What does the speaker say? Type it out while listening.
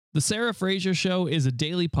The Sarah Fraser Show is a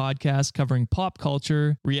daily podcast covering pop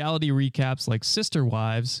culture, reality recaps like Sister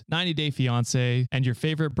Wives, 90 Day Fiancé, and your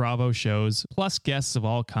favorite Bravo shows, plus guests of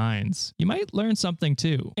all kinds. You might learn something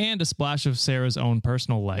too, and a splash of Sarah's own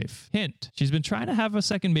personal life. Hint, she's been trying to have a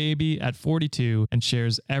second baby at 42 and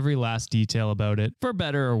shares every last detail about it, for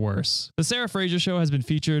better or worse. The Sarah Fraser Show has been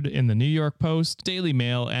featured in the New York Post, Daily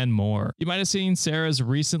Mail, and more. You might have seen Sarah's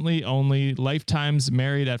recently only Lifetime's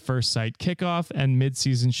Married at First Sight kickoff and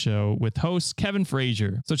mid-season show with host Kevin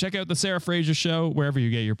Frazier. So check out the Sarah Fraser Show wherever you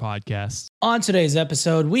get your podcasts. On today's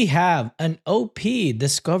episode, we have an OP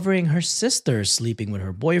discovering her sister sleeping with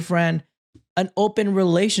her boyfriend, an open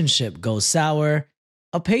relationship goes sour,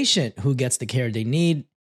 a patient who gets the care they need,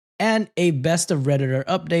 and a best of Redditor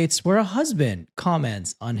updates where a husband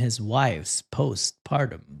comments on his wife's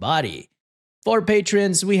postpartum body. For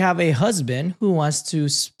patrons, we have a husband who wants to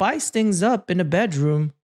spice things up in the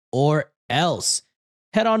bedroom or else.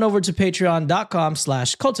 Head on over to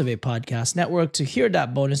patreon.com/Cultivate Podcast Network to hear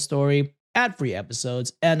that bonus story, ad-free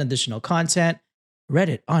episodes, and additional content.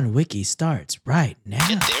 Reddit on Wiki starts right now.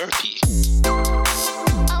 Get therapy.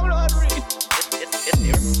 I'm not reading.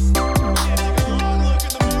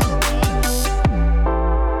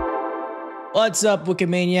 What's up,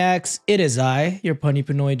 Wikimaniacs? It is I, your Punny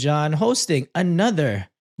Pinoy John, hosting another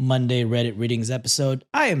Monday Reddit Readings episode.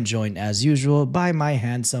 I am joined, as usual, by my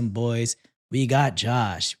handsome boys. We got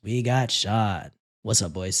Josh. We got Sean. What's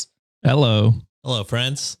up, boys? Hello. Hello,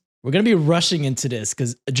 friends. We're going to be rushing into this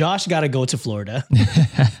because Josh got to go to Florida.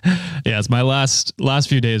 Yeah, it's my last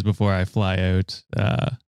few days before I fly out.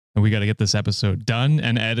 And we got to get this episode done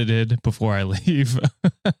and edited before I leave.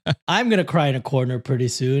 I'm going to cry in a corner pretty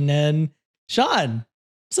soon. And Sean,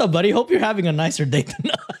 what's up, buddy? Hope you're having a nicer day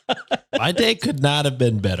than us. My day could not have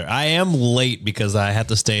been better. I am late because I had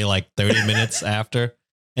to stay like 30 minutes after.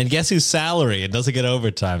 And guess whose salary? It doesn't get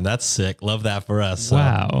overtime. That's sick. Love that for us. So.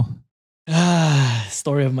 Wow.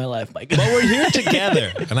 Story of my life, my God. But we're here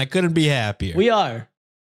together, and I couldn't be happier. We are.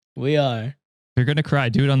 If you're going to cry,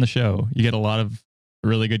 do it on the show. You get a lot of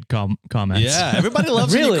really good comments. Yeah, everybody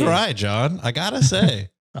loves when Really? you cry, John. I gotta say.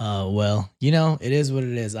 Well, it is what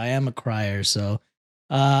it is. I am a crier. So,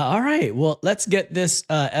 all right. Well, let's get this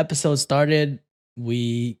episode started.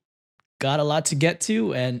 We got a lot to get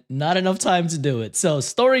to and not enough time to do it. So,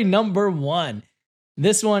 story number 1.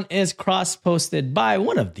 This one is cross-posted by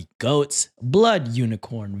one of the GOATs, Blood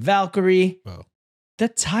Unicorn Valkyrie. Whoa. The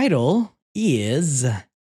title is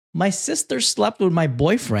My Sister Slept with My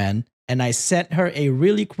Boyfriend and I Sent Her a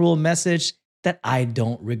Really Cruel Message That I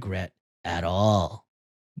Don't Regret at All.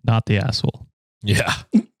 Not the asshole. Yeah.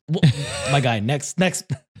 Well, my guy, next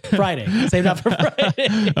Friday. Save that for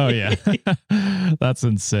Friday. Oh, yeah. That's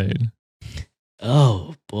insane.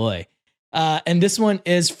 Oh, boy. And this one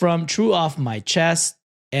is from True Off My Chest,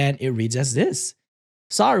 and it reads as this.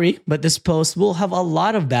 Sorry, but this post will have a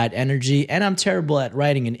lot of bad energy, and I'm terrible at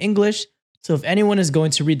writing in English. So if anyone is going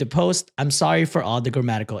to read the post, I'm sorry for all the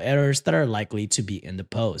grammatical errors that are likely to be in the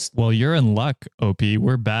post. Well, you're in luck, OP.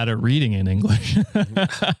 We're bad at reading in English.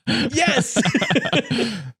 Yes!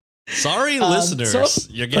 Sorry, listeners.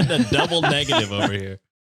 You're getting a double negative over here.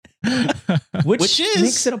 Which is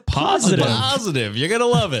makes it a positive. Positive. You're going to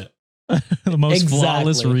love it. The most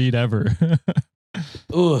flawless Exactly. read ever.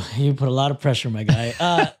 Ooh, you put a lot of pressure, my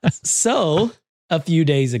guy. So a few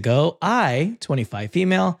days ago, I, 25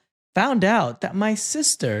 female, found out that my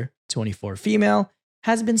sister, 24 female,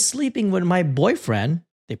 has been sleeping with my boyfriend.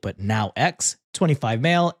 They put now ex, 25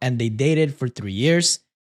 male, and they dated for 3 years,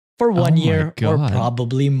 for 1 my year or God.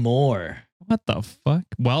 probably more. What the fuck?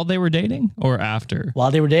 While they were dating or after?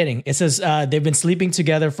 While they were dating, it says they've been sleeping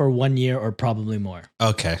together for 1 year or probably more.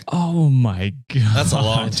 Okay. Oh my God. That's a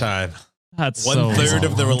long time. That's One so third long.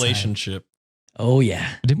 of the long time. relationship. Oh yeah,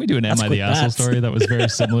 Didn't we do an That's Am I the quick Asshole maths. story that was very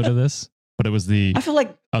similar to this? But it was the I feel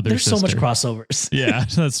like other there's so much sister. crossovers. Yeah,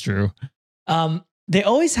 that's true. They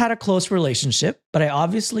always had a close relationship, but I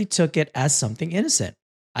obviously took it as something innocent.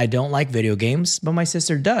 I don't like video games, but my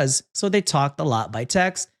sister does, so they talked a lot by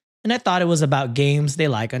text, and I thought it was about games they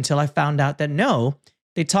like until I found out that no,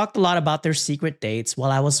 they talked a lot about their secret dates while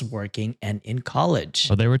I was working and in college.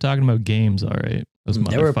 Oh, they were talking about games, all right. Those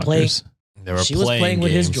They were playing- motherfuckers. They were She was playing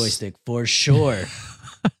with his games. joystick for sure.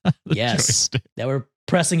 The Yes. joystick. They were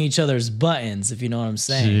pressing each other's buttons, if you know what I'm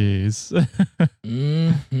saying. Jeez.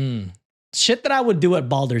 hmm Shit that I would do at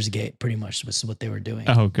Baldur's Gate, pretty much was what they were doing.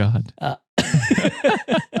 Oh God.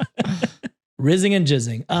 Rizzing and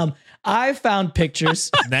jizzing. I found pictures.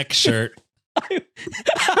 Next shirt.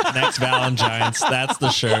 Next Valentine's. That's the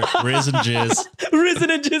shirt. Riz and Jizz. Risen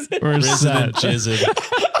and jizzing. We're Rizzin' and set. Jizzin'.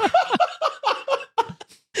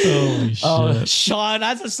 Holy shit. Oh, Sean,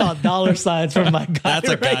 I just saw dollar signs from my guy. That's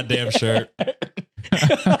a goddamn shirt.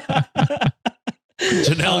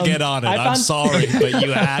 Janelle, get on it. I'm sorry, but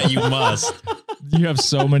you must. You have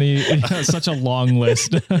so many, such a long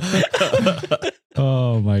list.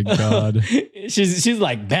 Oh my God. She's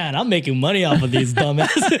like, man, I'm making money off of these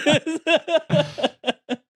dumbasses.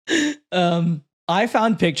 I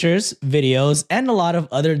found pictures, videos, and a lot of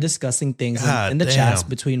other disgusting things in the chats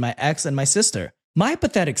between my ex and my sister. My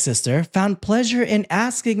pathetic sister found pleasure in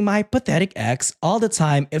asking my pathetic ex all the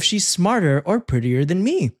time if she's smarter or prettier than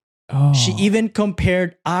me. Oh. She even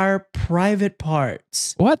compared our private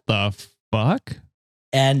parts. What the fuck?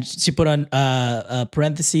 And she put on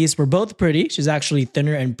parentheses, we're both pretty. She's actually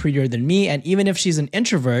thinner and prettier than me. And even if she's an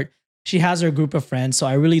introvert, she has her group of friends. So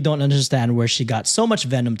I really don't understand where she got so much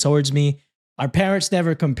venom towards me. Our parents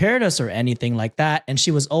never compared us or anything like that. And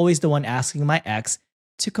she was always the one asking my ex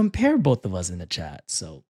to compare both of us in the chat.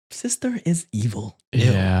 So sister is evil.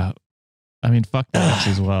 Yeah. I mean, fuck the ex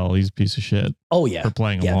as well. He's a piece of shit. Oh, yeah. For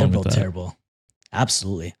playing Yeah, along they're with both that. terrible.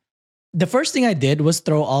 Absolutely. The first thing I did was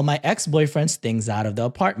throw all my ex-boyfriend's things out of the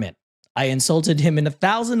apartment. I insulted him in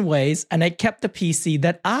 1,000 ways, and I kept the PC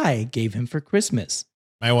that I gave him for Christmas.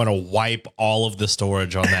 I want to wipe all of the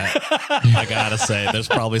storage on that. I gotta say, there's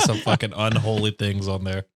probably some fucking unholy things on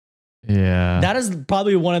there. Yeah. That is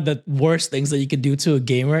probably one of the worst things that you could do to a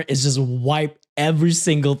gamer is just wipe every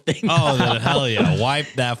single thing. Oh, then out. hell yeah. Wipe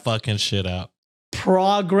that fucking shit out.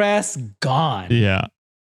 Progress gone. Yeah.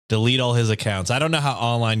 Delete all his accounts. I don't know how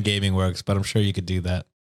online gaming works, but I'm sure you could do that.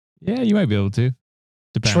 Yeah, you might be able to.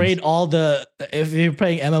 Depends. Trade all if you're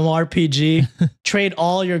playing MMORPG, trade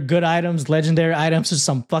all your good items, legendary items for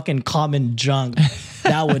some fucking common junk.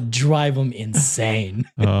 That would drive them insane.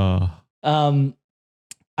 Oh.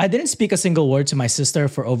 I didn't speak a single word to my sister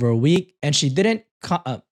for over a week, and she didn't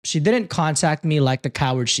contact me like the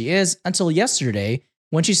coward she is until yesterday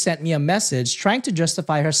when she sent me a message trying to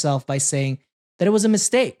justify herself by saying that it was a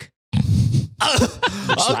mistake.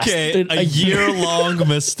 Okay, a year-long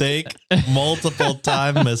mistake, multiple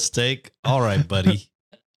time mistake. All right, buddy.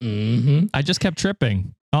 Mm-hmm. I just kept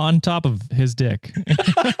tripping on top of his dick.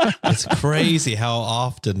 It's crazy how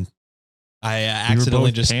often I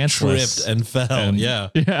accidentally both just pantsless tripped and fell. and- Yeah,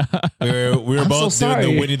 Yeah. we were I'm both so doing the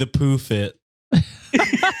sorry. Winnie the Pooh fit.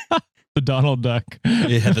 The Donald Duck.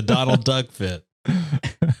 Yeah, the Donald Duck fit.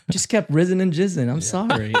 Just kept risen and jizzing. I'm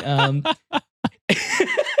sorry. Oh.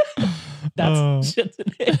 That's shit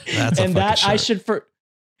today. That's a and fucking that I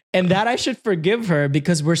shirt. should forgive her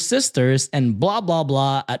because we're sisters and blah blah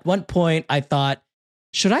blah. At one point, I thought,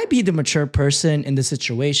 should I be the mature person in the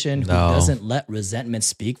situation who No. doesn't let resentment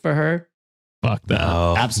speak for her? Fuck that.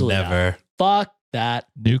 No, Absolutely not. never. Fuck that.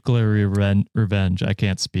 Nuclear revenge. I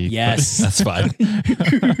can't speak. but- Yes. That's fine.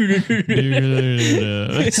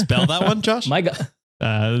 Nuclear- Spell that one, Josh. My God.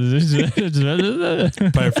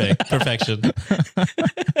 Perfect. Perfection.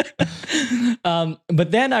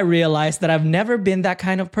 But then I realized that I've never been that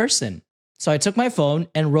kind of person. So I took my phone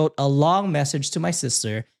and wrote a long message to my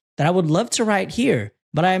sister that I would love to write here,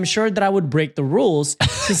 but I am sure that I would break the rules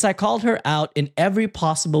since I called her out in every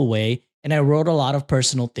possible way. And I wrote a lot of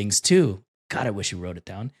personal things too. God, I wish you wrote it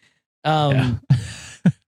down. Yeah.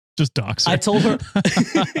 Just dox her.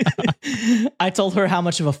 I told her how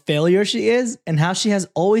much of a failure she is and how she has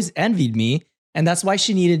always envied me, and that's why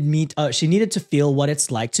she needed me. She needed to feel what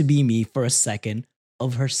it's like to be me for a second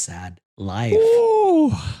of her sad life.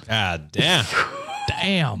 Ooh, God damn.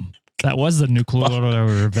 damn. That was the nuclear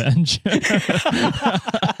revenge.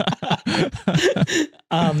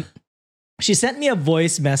 She sent me a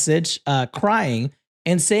voice message, crying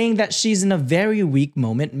and saying that she's in a very weak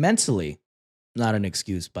moment mentally. Not an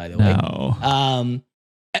excuse, by the way. No.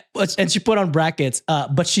 And she put on brackets,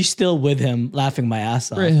 but she's still with him, laughing my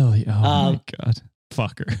ass off. Really? Oh my God.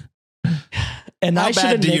 Fuck her. And How I bad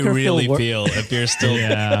shouldn't do make you her really feel if you're still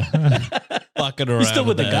Yeah. fucking around? still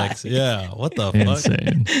with the guy. ex? Yeah. What the fuck?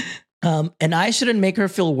 Insane. And I shouldn't make her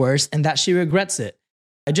feel worse and that she regrets it.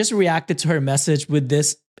 I just reacted to her message with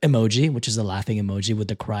this emoji, which is a laughing emoji with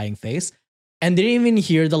the crying face, and didn't even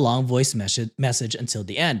hear the long voice message until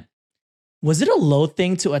the end. Was it a low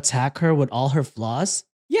thing to attack her with all her flaws?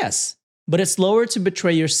 Yes, but it's lower to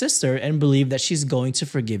betray your sister and believe that she's going to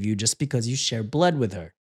forgive you just because you share blood with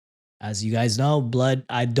her. As you guys know,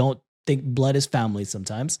 I don't think blood is family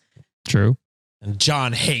sometimes. True. And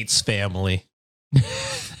John hates family.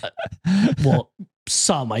 Well,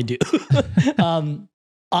 some I do.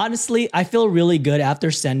 Honestly, I feel really good after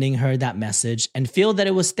sending her that message and feel that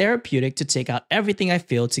it was therapeutic to take out everything I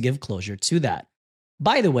feel to give closure to that.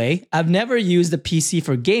 By the way, I've never used the PC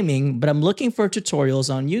for gaming, but I'm looking for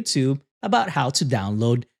tutorials on YouTube about how to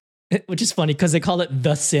download, which is funny because they call it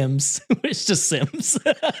The Sims. It's just Sims.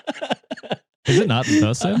 Is it not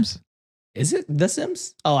The Sims? Is it The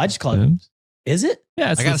Sims? Oh, I just call it. Sims? Is it?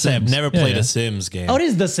 Yeah, it's I gotta The say, I've Sims. never Yeah, played yeah. a Sims game. Oh, it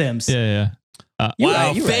is The Sims. Yeah, You're Wow,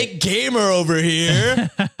 right, you're fake gamer over here.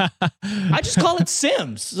 I just call it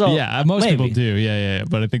Sims. So yeah, most maybe. people do. Yeah.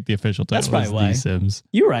 But I think the official That's title is probably why. The Sims.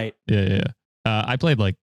 You're right. Yeah. I played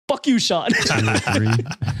like Fuck you, Sean. 2 or 3.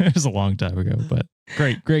 It was a long time ago, but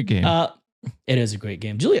great game. It is a great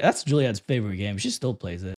game. That's Juliet's favorite game. She still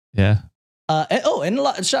plays it. Yeah.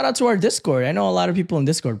 Shout out to our Discord. I know a lot of people in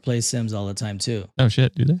Discord play Sims all the time too. Oh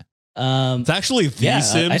shit, do they? It's actually the Yeah,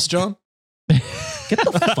 Sims, John. Get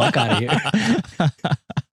the fuck out of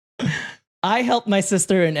here. I helped my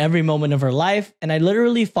sister in every moment of her life, and I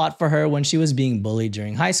literally fought for her when she was being bullied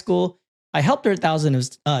during high school. I helped her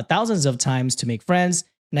thousands of times to make friends,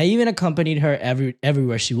 and I even accompanied her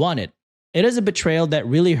everywhere she wanted. It is a betrayal that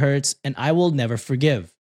really hurts, and I will never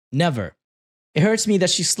forgive. Never. It hurts me that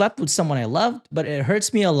she slept with someone I loved, but it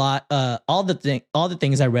hurts me a lot. All the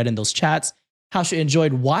things I read in those chats, how she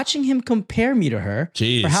enjoyed watching him compare me to her,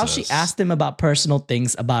 or how she Jesus. asked him about personal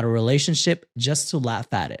things about a relationship just to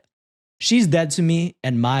laugh at it. She's dead to me,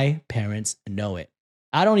 and my parents know it.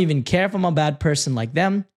 I don't even care if I'm a bad person like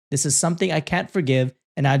them. This is something I can't forgive,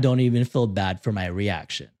 and I don't even feel bad for my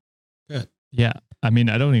reaction. Yeah. I mean,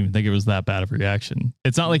 I don't even think it was that bad of a reaction.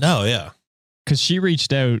 It's not like No, yeah. because she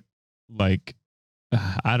reached out like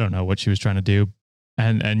I don't know what she was trying to do,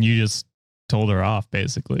 and you just told her off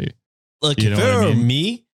basically. Look, You if know it what I were mean?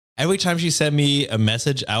 me, every time she sent me a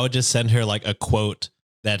message, I would just send her like a quote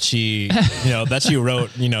that she, that she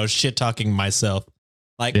wrote, shit talking myself.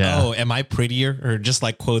 Like, Yeah. oh, am I prettier? Or just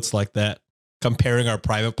like quotes like that, comparing our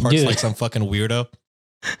private parts Dude. like some fucking weirdo.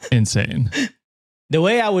 Insane. The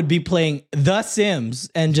way I would be playing The Sims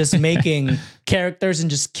and just making characters and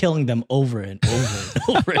just killing them over and over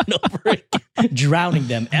and over and over again, drowning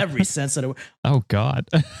them every sense of the word. Oh God.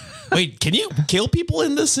 Wait, can you kill people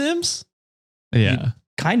in The Sims? Yeah.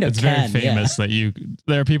 Kind of It's can. very famous that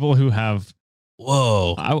there are people who have.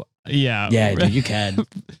 Whoa. Yeah, dude, you can.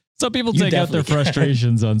 Some people You take out their definitely can.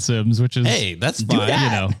 frustrations on Sims, which is Hey, that's Do fine.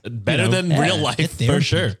 that. Better than Yeah. real life Get for therapy.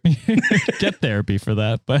 sure. Get therapy for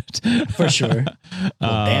that, but For sure.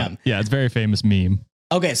 Damn. Yeah, it's a very famous meme.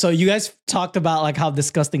 Okay, so you guys talked about like how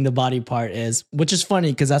disgusting the body part is, which is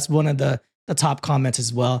funny because that's one of the top comments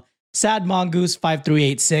as well. Sad Mongoose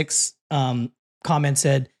 5386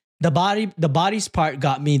 commented, the body's part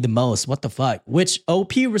got me the most. What the fuck? Which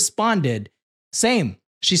OP responded, same.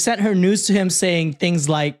 She sent her news to him saying things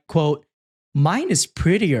like, quote, mine is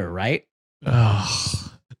prettier, right?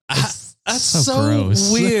 Ugh. That's so so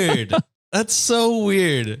gross. weird. That's so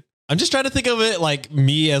weird. I'm just trying to think of it like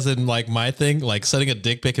me as in like my thing, like sending a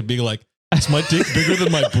dick pic and being like, is my dick bigger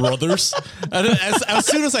than my brother's? And as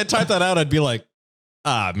soon as I type that out, I'd be like,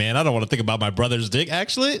 man, I don't want to think about my brother's dick.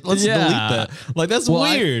 Actually, let's Yeah. delete that. Like, that's Well,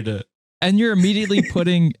 weird. And you're immediately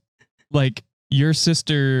putting like your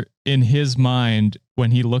sister in his mind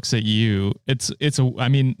when he looks at you. I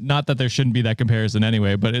mean, not that there shouldn't be that comparison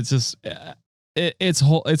anyway, but it's just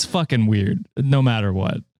it's fucking weird no matter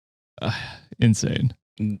what. Insane.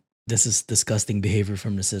 This is disgusting behavior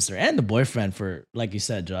from the sister and the boyfriend for, like you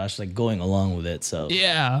said, Josh, like going along with it. So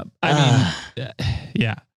Yeah. I mean,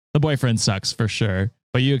 yeah, the boyfriend sucks for sure,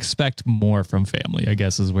 but you expect more from family, I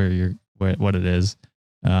guess is what it is.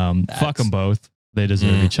 Fuck them both. They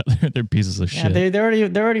deserve each other. They're pieces of yeah, shit.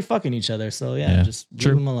 they're already fucking each other. So yeah, just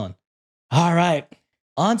true. leave them alone. All right,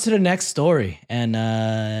 on to the next story,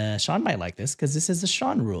 and Sean might like this because this is a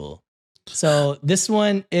Sean rule. So this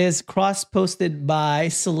one is cross-posted by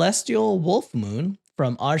Celestial Wolfmoon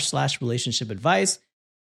from r/relationship advice.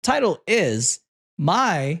 Title is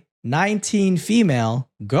My 19 female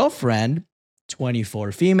girlfriend,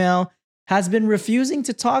 24 female, has been refusing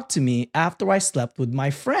to talk to me after I slept with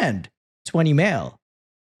my friend, 20 male.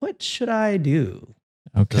 What should I do?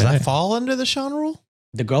 Okay. Does that fall under the Sean rule?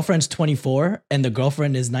 The girlfriend's 24 and the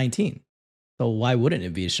girlfriend is 19. So why wouldn't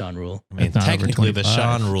it be a Sean rule? I mean, It's not over technically, the 25.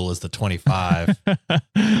 Sean rule is the 25.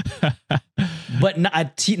 But a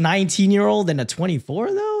 19-year-old and a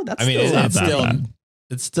 24 though? That's I mean, still it's not that still bad.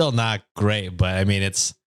 it's still not great, but I mean,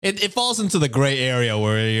 it falls into the gray area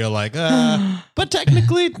where you're like, but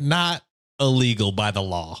technically not illegal by the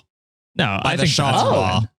law. No, By I the think Sean that's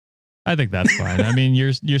law. fine. I think that's fine. I mean,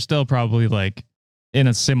 you're still probably like in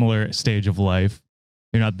a similar stage of life.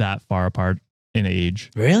 You're not that far apart in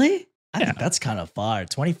age. Really? I Yeah. think that's kind of far.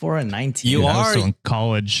 24 and 19. You I was are- still in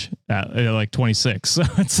college at like 26, so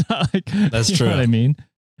it's not like That's you know true. what I mean,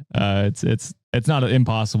 it's not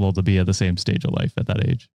impossible to be at the same stage of life at that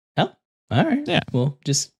age. Oh, all right. Yeah. Well,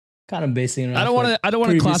 just kind of basing it. I don't want to. I don't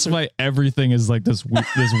want to classify everything as like this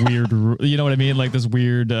weird. You know what I mean? Like this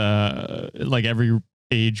weird. Like every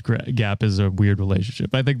age gap is a weird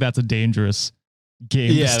relationship. I think that's a dangerous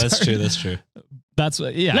game. Yeah, that's true. That's true. That's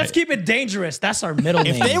yeah. Let's keep it dangerous. That's our middle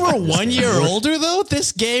name. If they were 1 year older, though,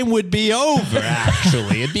 this game would be over.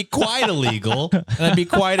 Actually, it'd be quite illegal, and I'd be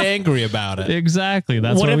quite angry about it. Exactly.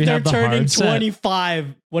 That's what why if we they're have the turning hard set.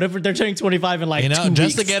 25? What if they're turning 25 in like 2 just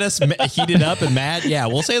weeks? to get us heated up and mad? Yeah,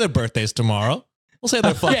 we'll say their birthdays tomorrow. We'll say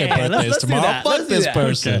their fucking birthdays let's do tomorrow. that. Fuck Let's do this that.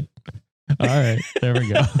 person. All right, there we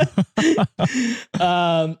go.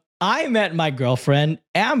 I met my girlfriend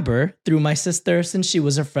Amber through my sister since she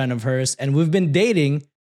was a friend of hers, and we've been dating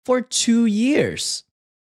for 2 years.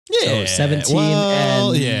 Yeah, So 17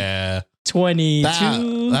 well, and yeah.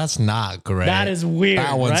 22. That's not great. That is weird.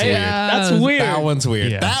 That one's right? weird. That's weird. That one's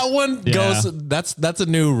weird. Yeah. That one Yeah. goes. That's a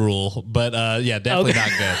new rule, but yeah, definitely not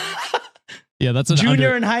good. Yeah, that's an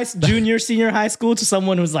junior, senior high school to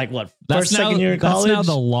someone who's like what first, second year in college. That's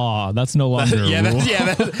now the law. That's no longer a Yeah, rule.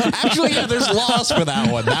 actually, yeah. There's laws for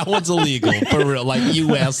that one. That one's illegal for real, like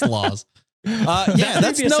U.S. laws. Yeah,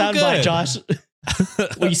 that's be a no soundbite, good. Josh.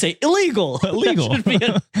 When you say illegal, Illegal.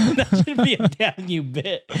 that should be a damn new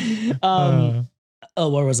bit. Oh,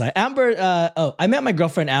 where was I? Amber. I met my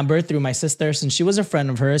girlfriend Amber through my sister since she was a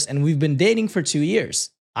friend of hers, and we've been dating for 2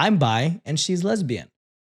 years. I'm bi and she's lesbian.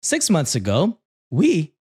 6 months ago,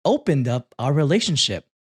 we opened up our relationship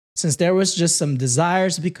since there was just some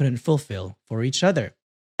desires we couldn't fulfill for each other.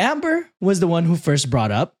 Amber was the one who first brought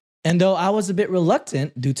up, and though I was a bit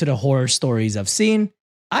reluctant due to the horror stories I've seen,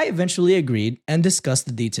 I eventually agreed and discussed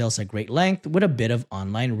the details at great length with a bit of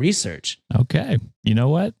online research. Okay, you know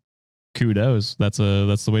what? Kudos. That's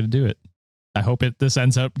the way to do it. I hope this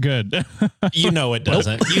ends up good. You know it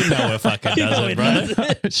doesn't. You know it fucking You know doesn't, it brother.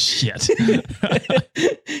 doesn't. Shit.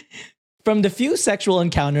 From the few sexual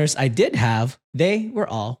encounters I did have, they were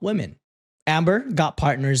all women. Amber got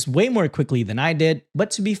partners way more quickly than I did,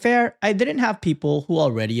 but to be fair, I didn't have people who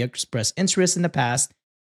already expressed interest in the past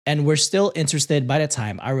and were still interested by the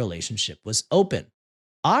time our relationship was open.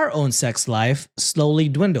 Our own sex life slowly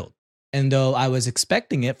dwindled, and though I was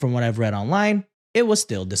expecting it from what I've read online, it was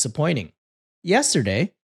still disappointing.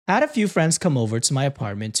 Yesterday, I had a few friends come over to my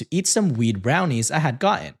apartment to eat some weed brownies I had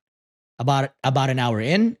gotten. About an hour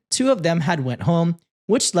in, 2 of them had went home,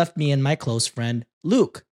 which left me and my close friend,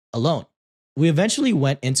 Luke, alone. We eventually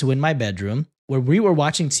went into my bedroom, where we were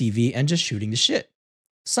watching TV and just shooting the shit.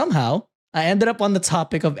 Somehow, I ended up on the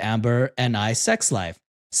topic of Amber and I's sex life,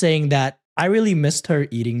 saying that I really missed her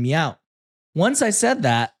eating me out. Once I said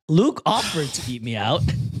that, Luke offered to eat me out,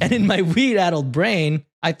 and in my weed-addled brain,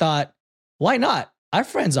 I thought, why not? Our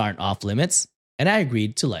friends aren't off limits, and I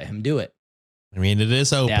agreed to let him do it. I mean, it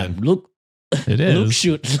is open. Damn, Luke It is. Luke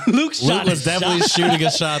shot Luke was a definitely shot. shooting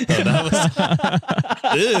a shot, though. That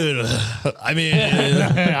was, dude. I mean, He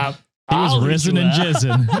was I'll eat risen you and out.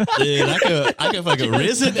 jizzing. dude, I could fucking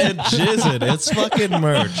risen and jizzing. It's fucking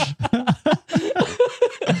merch.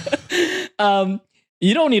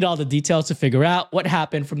 You don't need all the details to figure out what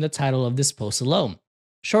happened from the title of this post alone.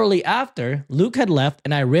 Shortly after, Luke had left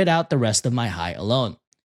and I read out the rest of my high alone.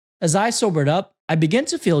 As I sobered up, I began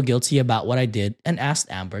to feel guilty about what I did and asked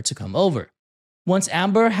Amber to come over. Once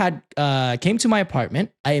Amber had came to my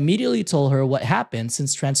apartment, I immediately told her what happened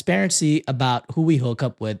since transparency about who we hook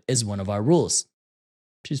up with is one of our rules.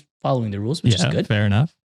 She's following the rules, which is good. Fair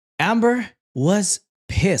enough. Amber was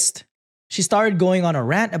pissed. She started going on a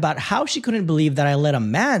rant about how she couldn't believe that I let a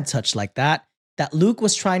man touch like that Luke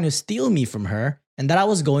was trying to steal me from her, and that I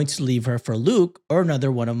was going to leave her for Luke or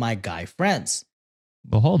another one of my guy friends.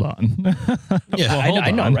 Well, hold on. Yeah, Well,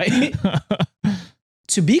 I know, hold on. right?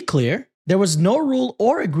 To be clear, there was no rule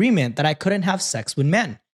or agreement that I couldn't have sex with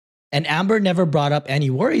men, and Amber never brought up any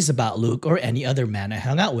worries about Luke or any other man I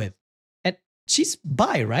hung out with. And she's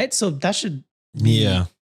bi, right? So that should Yeah.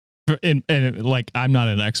 And like, I'm not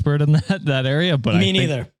an expert in that area, but me I think,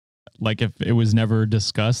 neither. like, if it was never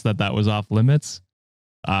discussed that was off limits,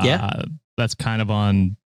 Yeah. that's kind of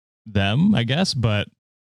on them, I guess. But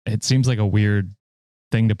it seems like a weird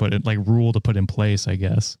thing to put in, like, rule to put in place, I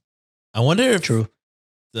guess. I wonder if True.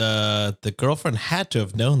 the girlfriend had to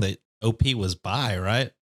have known that OP was bi,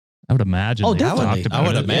 right? I would imagine. Oh, they definitely. talked about I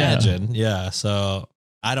would it. imagine. Yeah. So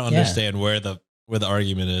I don't Yeah. understand where the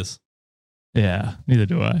argument is. Yeah, neither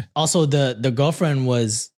do I. Also, the girlfriend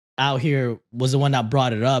was out here, was the one that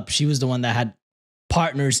brought it up. She was the one that had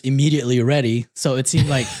partners immediately ready. So it seemed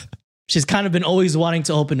like she's kind of been always wanting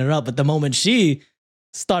to open it up. But the moment she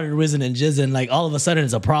started risen and jizzing, like all of a sudden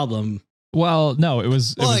it's a problem. Well, no, it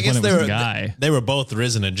was. Well, it was I guess when it they was were a guy. They were both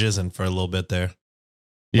risen and jizzing for a little bit there.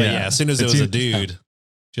 But yeah, as soon as it It's was a u- dude,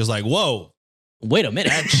 She was like, whoa, Wait a minute.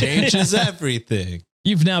 that changes everything.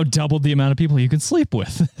 You've now doubled the amount of people you can sleep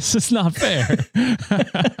with. This is not fair.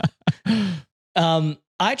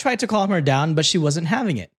 I tried to calm her down, but she wasn't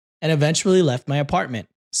having it, and eventually left my apartment,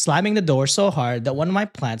 slamming the door so hard that one of my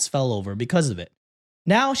plants fell over because of it.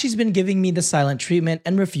 Now she's been giving me the silent treatment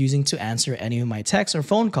and refusing to answer any of my texts or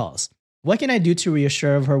phone calls. What can I do to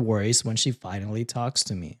reassure of her worries when she finally talks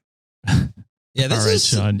to me? Yeah, this All right, is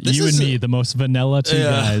Sean. this You is and me, the most vanilla two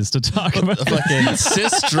guys to talk about. fucking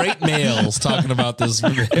cis straight males talking about this.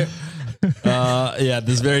 This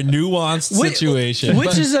very nuanced situation.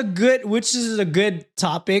 Which is a good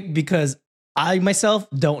topic because I myself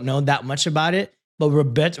don't know that much about it, but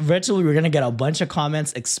eventually we're gonna get a bunch of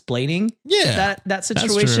comments explaining that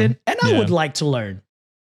situation, and I would like to learn.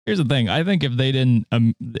 Here's the thing. I think if they didn't,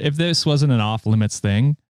 if this wasn't an off limits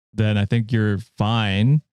thing, then I think you're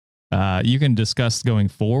fine. You can discuss going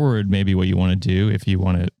forward, maybe what you want to do if you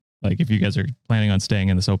want to, like, if you guys are planning on staying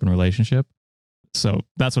in this open relationship. So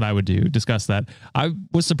that's what I would do. Discuss that. I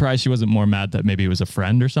was surprised she wasn't more mad that maybe it was a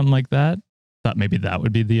friend or something like that. Thought maybe that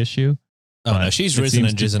would be the issue. Oh, no, But she's it risen seems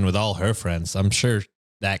and to- jizzing with all her friends. I'm sure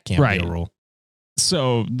that can't Right. be a rule.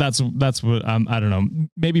 So that's what I don't know.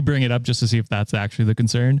 Maybe bring it up just to see if that's actually the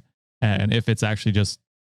concern, and if it's actually just,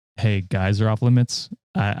 hey, guys are off limits.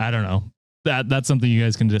 I don't know. That's something you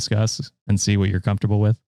guys can discuss and see what you're comfortable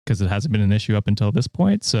with, because it hasn't been an issue up until this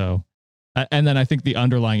point. So, and then I think the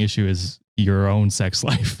underlying issue is your own sex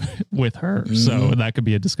life with her. So that could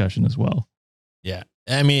be a discussion as well. Yeah.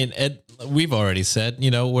 I mean, we've already said,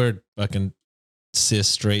 we're fucking cis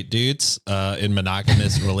straight dudes in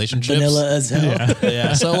monogamous relationships. Vanilla as hell. Yeah.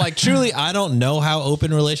 Yeah. So like truly, I don't know how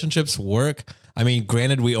open relationships work. I mean,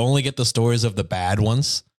 granted, we only get the stories of the bad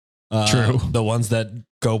ones. True. The ones that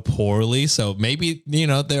go poorly. So maybe,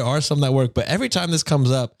 there are some that work, but every time this comes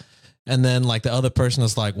up and then like the other person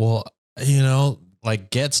is like, well, like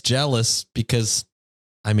gets jealous because,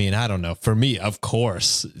 I mean, I don't know. For me, of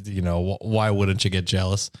course, why wouldn't you get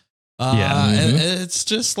jealous? And it's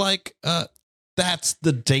just like, that's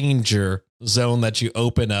the danger zone that you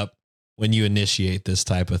open up when you initiate this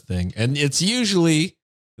type of thing. And it's usually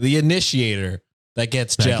the initiator that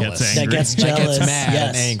gets jealous. That gets jealous. Mad Yes.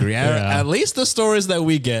 and angry. Yeah. At least the stories that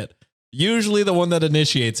we get, usually the one that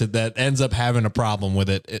initiates it that ends up having a problem with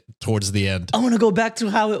it towards the end. I want to go back to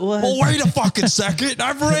how it was. Well, wait a fucking second.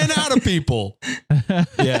 I've ran out of people.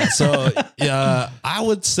 Yeah. So I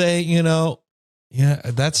would say,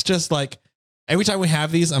 that's just like every time we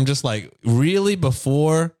have these, I'm just like, really,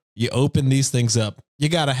 before you open these things up, you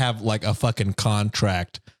got to have like a fucking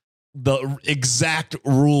contract, the exact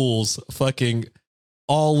rules fucking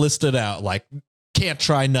all listed out. Like, can't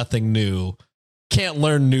try nothing new, can't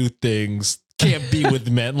learn new things, can't be with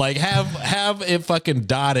men. Like, have it fucking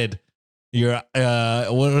dotted. Your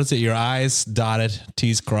what was it? Your I's dotted,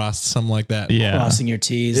 T's crossed, something like that. Yeah. Crossing your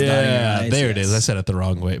T's. dotting your Yeah, I's, there it yes. is. I said it the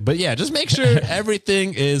wrong way, but yeah, just make sure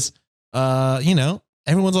everything is,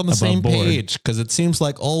 everyone's on the Above same board. page, because it seems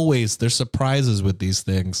like always there's surprises with these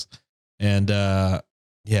things, and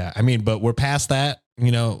yeah, I mean, but we're past that.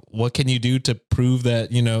 What can you do to prove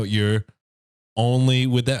that you're only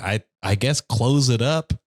with that? I guess close it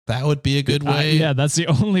up. That would be a good way. Yeah, that's the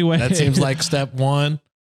only way. That seems like step one.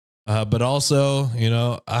 But also,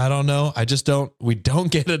 I don't know. We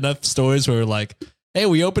don't get enough stories where we're like, hey,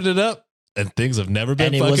 we opened it up and things have never been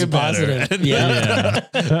And it was fucking better. positive. And-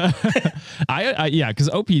 Yeah. Because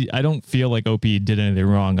OP, I don't feel like OP did anything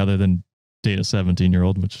wrong other than date a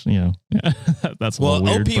 17-year-old, which, that's a Well, little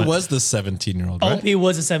weird. OP but- was the 17-year-old, right? OP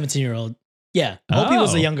was a 17-year-old. Yeah. OP was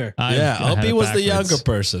Oh. the younger. I Yeah, had OP it was the backwards. younger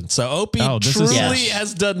person. So OP Oh, this truly is-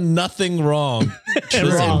 has done nothing wrong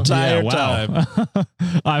this Wrong. entire Yeah, time. wow.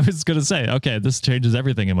 I was gonna say, okay, this changes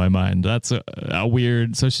everything in my mind. That's a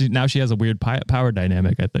weird. So she has a weird power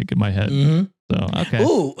dynamic, I think, in my head. Mm-hmm. So okay,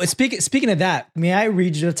 Ooh, speaking of that, may I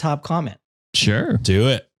read you the top comment? sure. Do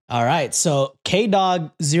it. All right. So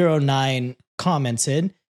KDog09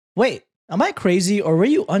 commented, wait, am I crazy or were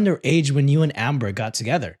you underage when you and Amber got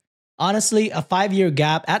together? Honestly, a 5-year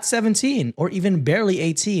gap at 17 or even barely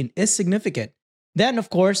 18 is significant. Then, of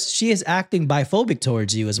course, she is acting biphobic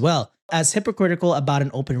towards you as well, as hypocritical about an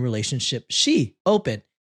open relationship she opened.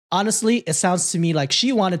 Honestly, it sounds to me like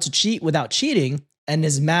she wanted to cheat without cheating and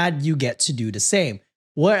is mad you get to do the same.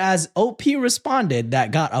 Whereas OP responded that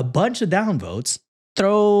got a bunch of downvotes.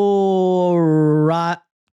 Throw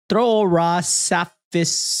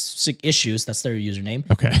issues, that's their username.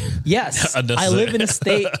 Okay. Yes, I Unnecessary. live in a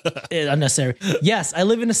state unnecessary. Yes, I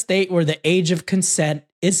live in a state where the age of consent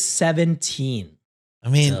is 17. I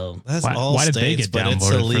mean, So- that's Why- all why did they states, get but it's downvoted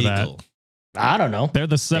for that? illegal. I don't know. They're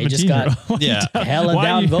the They just 17-year-old. Yeah. Hella Why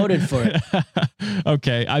are you- downvoted for it.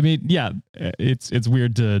 Okay. I mean, yeah, it's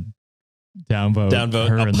weird to downvote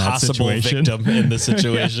her a in that possible situation. victim in the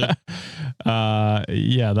situation.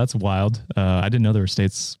 Yeah, that's wild. I didn't know there were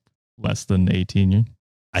states less than 18.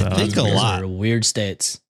 I think a Those lot. are weird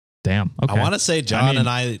states. Damn. Okay. I want to say John mean- and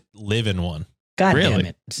I live in one. God damn Really?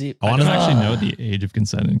 it. See, I I wanna don't actually know Ugh. the age of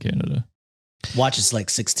consent in Canada. Watch it's like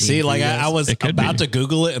 16. See, for like you I guys. was It could about be. to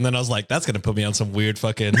Google it, and then I was like, "That's gonna put me on some weird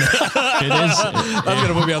fucking." is. That's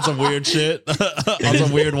gonna put me on some weird shit. On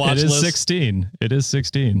some weird watch It is list. 16. It is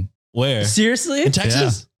 16. Where Seriously? in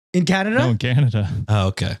Texas? In Canada? No, in Canada. Oh,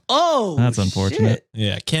 okay. Oh, That's unfortunate. shit.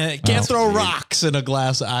 Yeah, can't Oh, throw dude. rocks in a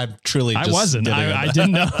glass. I'm truly. I Just wasn't. kidding on I that.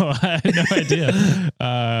 didn't know. I had no idea.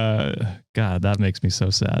 God, that makes me so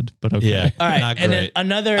sad. But okay. Yeah. All right. Not And then great.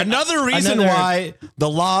 another reason another- why the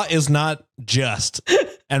law is not just,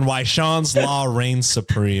 and why Sean's law reigns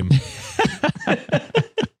supreme.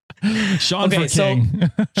 Sean Okay, for so-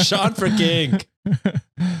 king. Sean for king.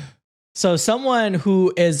 So someone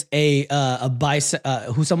who is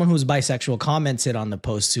someone who's bisexual commented on the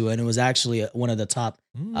post too, and it was actually one of the top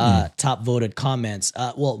voted comments.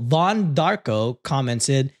 Von Darko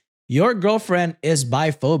commented, "Your girlfriend is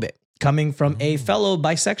biphobic," coming from a fellow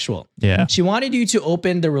bisexual. Yeah. She wanted you to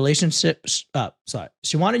open the relationship.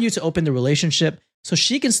 She wanted you to open the relationship so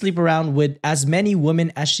she can sleep around with as many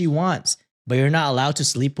women as she wants, but you're not allowed to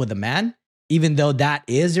sleep with a man, even though that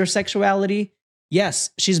is your sexuality. Yes,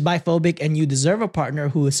 she's biphobic, and you deserve a partner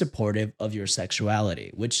who is supportive of your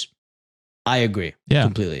sexuality, which I agree Yeah.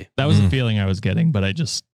 completely. That was the Mhm. feeling I was getting, but I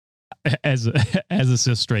just, as a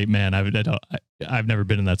cis straight man, I've never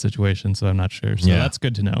been in that situation, so I'm not sure. So Yeah. that's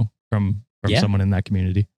good to know from Yeah. someone in that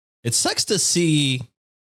community. It sucks to see,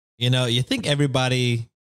 you think everybody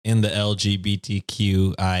in the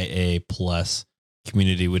LGBTQIA plus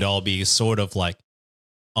community would all be sort of like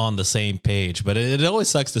on the same page, but it always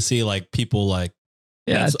sucks to see like people like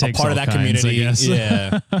that's it a takes part of all that kinds, community. I guess.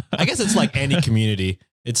 Yeah. I guess it's like any community.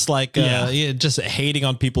 It's like Yeah. just hating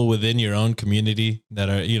on people within your own community that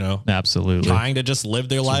are, Absolutely. trying to just live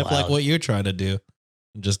their It's life like wild. what you're trying to do.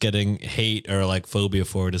 Just getting hate or like phobia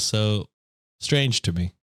for it is so strange to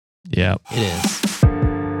me. Yeah. It is.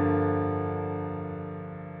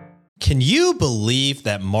 Can you believe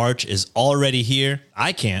that March is already here?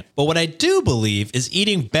 I can't. But what I do believe is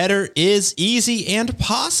eating better is easy and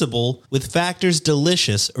possible with Factor's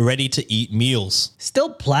delicious, ready-to-eat meals. Still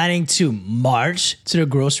planning to march to the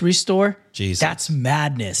grocery store? Jesus. That's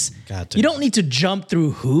madness. God damn. You don't need to jump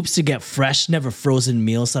through hoops to get fresh, never frozen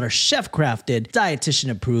meals that are chef crafted, dietitian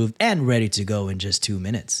approved, and ready to go in just 2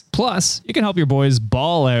 minutes. Plus, you can help your boys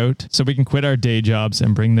ball out so we can quit our day jobs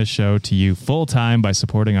and bring this show to you full time by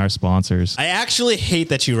supporting our sponsors. I actually hate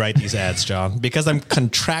that you write these ads, John, because I'm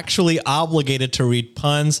contractually obligated to read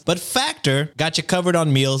puns, but Factor got you covered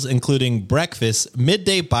on meals including breakfast,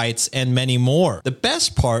 midday bites, and many more. The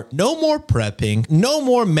best part, no more prepping, no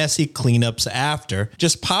more messy cleanups after.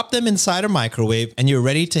 Just pop them inside a microwave and you're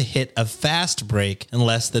ready to hit a fast break in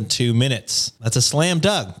less than 2 minutes. That's a slam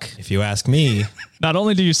dunk, if you ask me. Not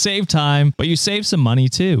only do you save time, but you save some money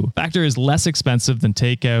too. Factor is less expensive than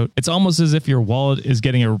takeout. It's almost as if your wallet is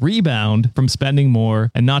getting a rebound from spending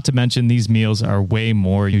more, and not to mention these meals are way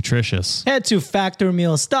more nutritious. Head to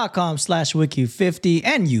factormeals.com/wiki50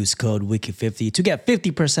 and use code wiki50 to get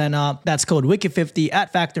 50% off. That's code wiki50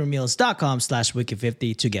 at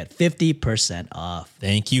factormeals.com/wiki50 to get 50% off.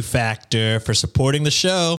 Thank you, Factor, for supporting the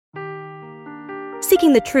show.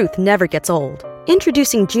 Seeking the truth never gets old.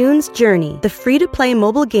 Introducing June's Journey, the free-to-play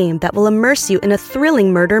mobile game that will immerse you in a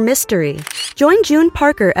thrilling murder mystery. Join June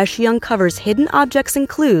Parker as she uncovers hidden objects and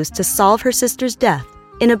clues to solve her sister's death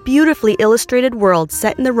in a beautifully illustrated world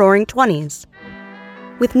set in the Roaring 20s.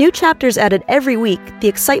 With new chapters added every week, the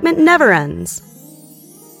excitement never ends.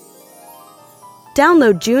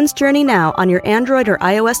 Download June's Journey now on your Android or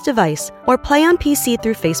iOS device, or play on PC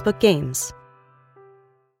through Facebook Games.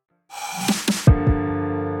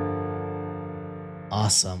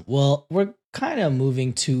 Awesome. Well, we're kind of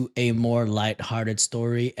moving to a more lighthearted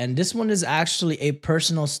story, and this one is actually a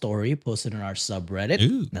personal story posted on our subreddit.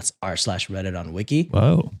 Ooh. That's r/Reddit on Wiki.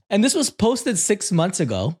 Whoa. And this was posted 6 months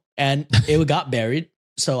ago, and it got buried.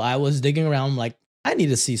 So I was digging around, like, I need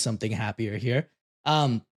to see something happier here.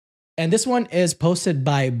 And this one is posted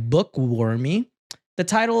by Bookwormy. The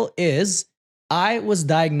title is, "I was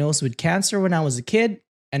diagnosed with cancer when I was a kid,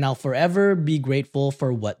 and I'll forever be grateful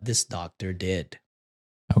for what this doctor did."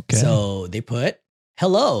 Okay. So they put,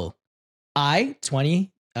 "Hello, I,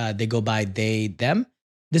 20, they go by they, them,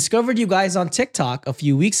 discovered you guys on TikTok a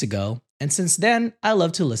few weeks ago And since then, I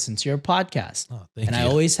love to listen to your podcast. Oh, thank And you. I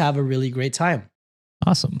always have a really great time.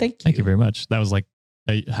 Awesome. Thank Thank you. you very much. That was like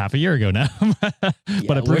half a year ago now. But I We're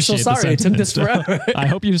so appreciate the sorry it took this sentiment. forever. I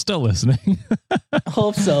hope you're still listening.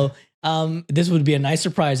 Hope so. This would be a nice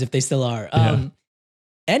surprise if they still are. Yeah.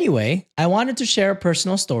 Anyway, I wanted to share a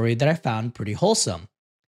personal story that I found pretty wholesome.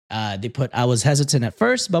 They put, I was hesitant at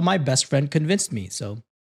first, but my best friend convinced me. So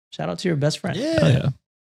shout out to your best friend. Yeah. Oh, yeah.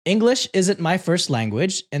 English isn't my first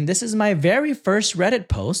language, and this is my very first Reddit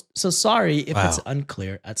post, so sorry if it's Wow.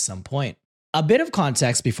 unclear at some point. A bit of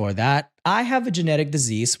context before that, I have a genetic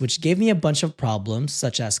disease which gave me a bunch of problems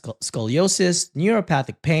such as scoliosis,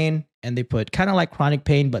 neuropathic pain, and they put kind of like chronic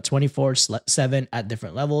pain, but 24/7 at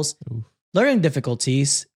different levels, Oof. learning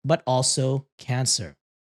difficulties, but also cancer.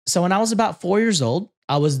 So when I was about 4 years old,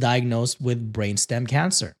 I was diagnosed with brainstem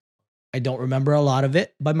cancer. I don't remember a lot of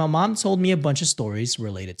it, but my mom told me a bunch of stories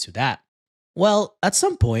related to that. Well, at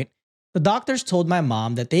some point, the doctors told my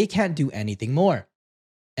mom that they can't do anything more.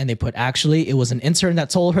 And they put, actually, it was an intern that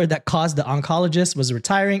told her that cause the oncologist was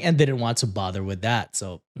retiring and didn't want to bother with that.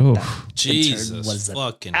 So Oof. that Jesus intern was an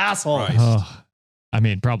fucking asshole. Christ. Oh, I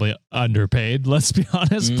mean, probably underpaid, let's be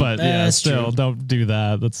honest. But yeah, that's still, true. don't do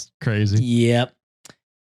that. That's crazy. Yep.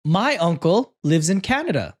 My uncle lives in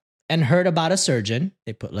Canada and heard about a surgeon,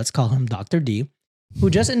 they put, let's call him Dr. D, who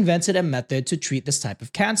just invented a method to treat this type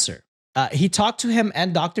of cancer. He talked to him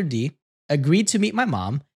and Dr. D, agreed to meet my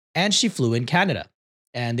mom, and she flew in Canada.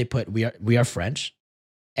 And they put, we are French,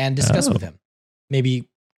 and discussed Oh. with him. Maybe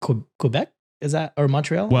Quebec? Is that, or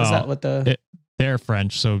Montreal? Is Well, that what the... They're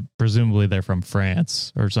French, so presumably they're from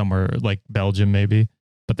France or somewhere like Belgium, maybe.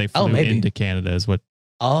 But they flew maybe. into Canada, is what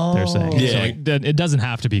Oh, they're saying. Yeah. So it doesn't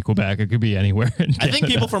have to be Quebec. It could be anywhere in I think Canada.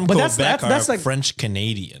 people from But Quebec that's are like- French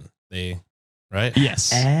Canadian. They right?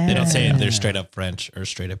 Yes. They don't say if they're Ah. straight up French or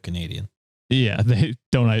straight up Canadian. Yeah, they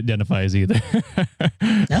don't identify as either.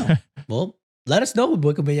 No. Well, let us know,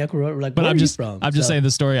 like, But where I'm are just you from? I'm just So- saying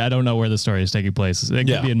the story. I don't know where the story is taking place. It could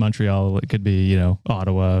Yeah. be in Montreal. It could be,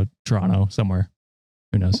 Ottawa, Toronto, somewhere.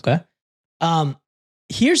 Who knows? Okay.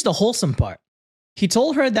 Here's the wholesome part. He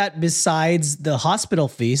told her that besides the hospital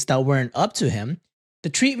fees that weren't up to him, the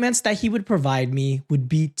treatments that he would provide me would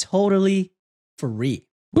be totally free.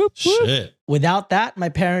 Whoop, whoop. Shit. Without that, my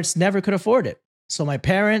parents never could afford it. So my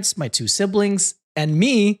parents, my two siblings, and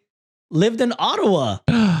me lived in Ottawa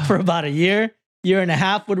for about a year and a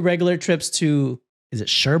half with regular trips to, is it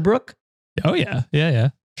Sherbrooke? Oh yeah, yeah.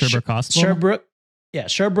 Sherbrooke Hospital. Sherbrooke. Yeah,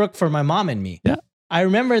 Sherbrooke for my mom and me. Yeah. I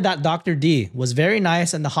remember that Dr. D was very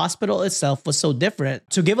nice and the hospital itself was so different.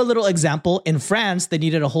 To give a little example, in France, they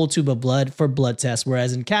needed a whole tube of blood for blood tests,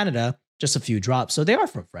 whereas in Canada, just a few drops. So they are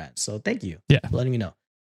from France. So thank you Yeah. for letting me know.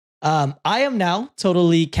 I am now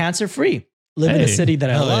totally cancer-free, live in a Hey. city that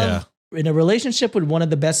I Hell love, in a relationship with one of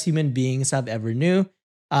the best human beings I've ever knew,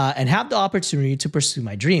 and have the opportunity to pursue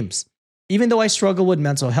my dreams. Even though I struggle with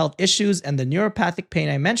mental health issues and the neuropathic pain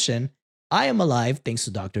I mentioned, I am alive thanks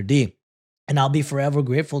to Dr. D, and I'll be forever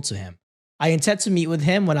grateful to him. I intend to meet with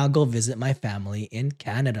him when I'll go visit my family in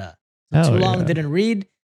Canada. Hell Too long yeah. didn't read.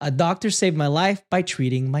 A doctor saved my life by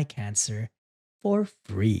treating my cancer for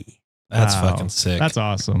free. That's Wow. fucking sick. That's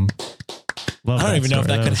awesome. Love I don't that even know if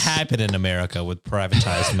story. that could was- happen in America with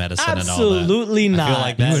privatized medicine and all that. Absolutely I not. feel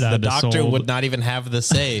like You that, would the have to doctor sold- would not even have the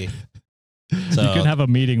say. So, You can have a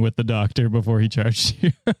meeting with the doctor before he charged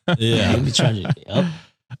you. yeah. You'd be charging- Yep.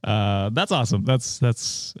 That's awesome.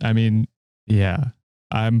 That's I mean, yeah.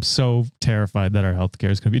 I'm so terrified that our healthcare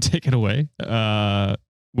is going to be taken away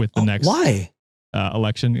with the next Why?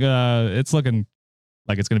 election. It's looking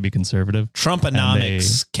like it's going to be conservative.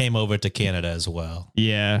 Trumponomics came over to Canada as well.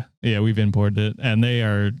 Yeah, we've imported it, and they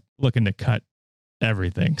are looking to cut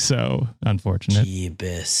everything. So unfortunate.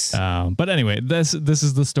 Jeebus. But anyway, this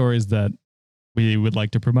is the stories that we would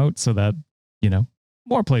like to promote, so that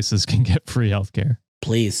more places can get free healthcare.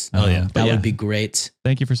 Please. Oh, yeah. That But yeah. would be great.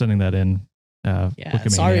 Thank you for sending that in. Yeah.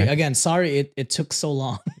 Wikimaniac. Sorry it took so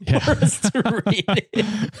long Yeah. for us to read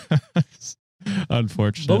it.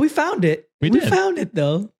 Unfortunate. But we found it. We We did. found it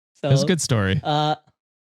though. So It was a good story.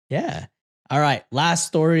 yeah. All right. Last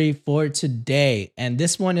story for today. And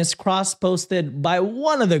this one is cross-posted by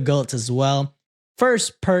one of the GOATs as well.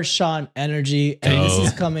 First, Persean Energy. And this Oh.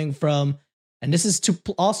 is coming from, and this is to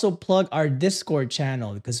also plug our Discord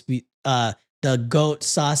channel because the GOAT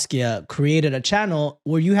Saskia created a channel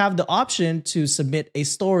where you have the option to submit a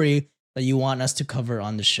story that you want us to cover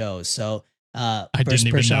on the show. So I first didn't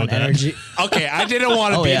even know Persean that. Energy. Okay, I didn't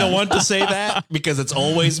want to Oh, be yeah. the one to say that because it's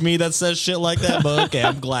always me that says shit like that. But okay,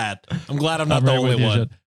 I'm glad. I'm glad I'm not I'm the right only with you, one. Jen.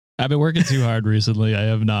 I've been working too hard recently. I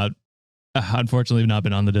have not Unfortunately, I've not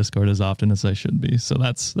been on the Discord as often as I should be. So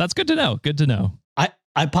that's good to know. Good to know.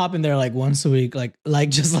 I pop in there like once a week, like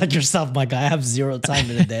just like yourself, Mike. I have zero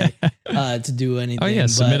time in a day to do anything. Oh yeah,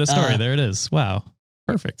 submit but, a story. There it is. Wow,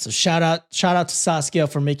 perfect. So shout out to Saskia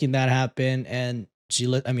for making that happen, and she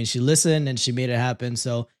listened and she made it happen.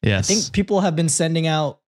 So Yes, I think people have been sending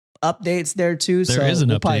out updates there too. there so is an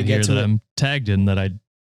we'll probably update get here to that it. I'm tagged in that I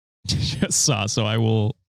just saw. So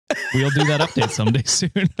we'll do that update someday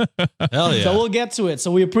soon. Hell yeah. So we'll get to it.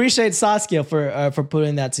 So we appreciate Saskia for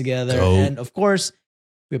putting that together, Dope. and of course,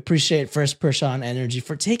 we appreciate First Person Energy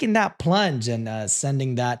for taking that plunge and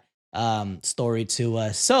sending that story to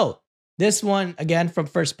us. So this one again from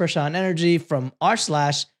First Person Energy from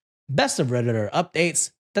r/best of Redditor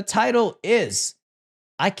updates. The title is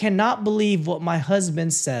 "I cannot believe what my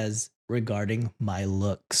husband says regarding my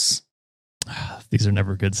looks." These are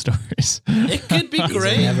never good stories. It could be These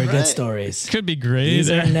great. are never right? good stories. Could be great. These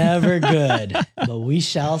are never good, but we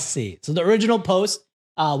shall see. So the original post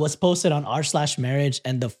was posted on r/marriage,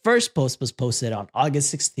 and the first post was posted on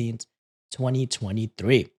August 16th,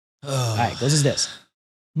 2023. All right, goes as this.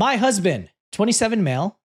 My husband, 27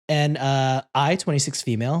 male, and I, 26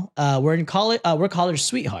 female, we're in college. We're college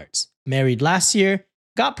sweethearts. Married last year,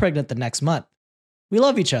 got pregnant the next month. We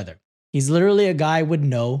love each other. He's literally a guy with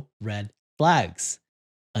no red flags.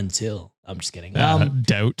 Until I'm just kidding.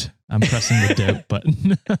 Doubt. I'm pressing the doubt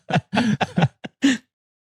button.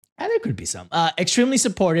 There could be some. Extremely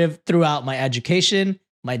supportive throughout my education,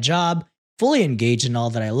 my job, fully engaged in all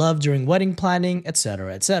that I love during wedding planning,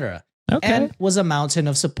 etc., etc. Okay. And was a mountain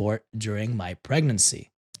of support during my pregnancy.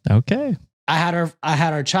 Okay. I had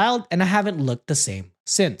our child, and I haven't looked the same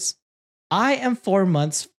since. I am 4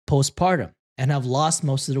 months postpartum and have lost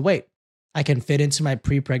most of the weight. I can fit into my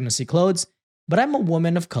pre-pregnancy clothes, but I'm a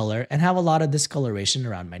woman of color and have a lot of discoloration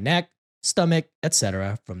around my neck, stomach,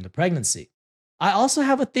 etc. from the pregnancy. I also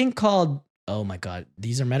have a thing called, oh my God,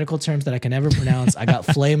 these are medical terms that I can never pronounce. I got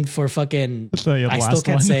flamed for fucking, I still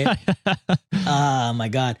can't say it. Oh my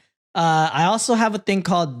God. I also have a thing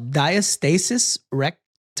called diastasis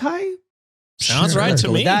recti. Sounds right to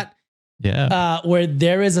Go with me. that. Yeah. Where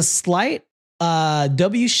there is a slight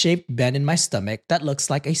W-shaped bend in my stomach that looks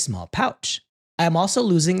like a small pouch. I'm also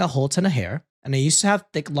losing a whole ton of hair, and I used to have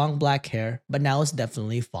thick, long black hair, but now it's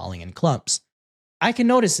definitely falling in clumps. I can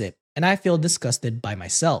notice it, and I feel disgusted by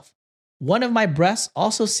myself. One of my breasts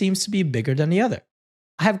also seems to be bigger than the other.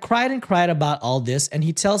 I have cried and cried about all this, and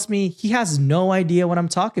he tells me he has no idea what I'm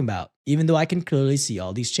talking about, even though I can clearly see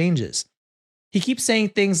all these changes. He keeps saying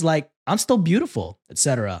things like, I'm still beautiful,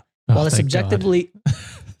 etc. Oh, While it's thank God. subjectively,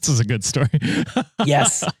 This is a good story.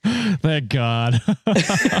 Yes. Thank God.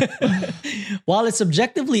 while it's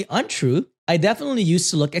objectively untrue, I definitely used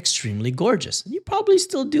to look extremely gorgeous. You probably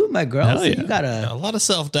still do, my girl. Hell So yeah. you gotta, A lot of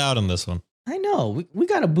self-doubt in this one. I know, we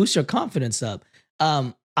gotta boost your confidence up.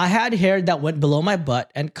 I had hair that went below my butt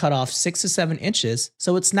and cut off 6 to 7 inches,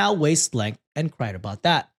 so it's now waist length, and cried about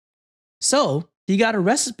that. So he got a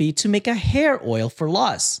recipe to make a hair oil for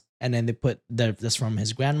loss, and then they put this from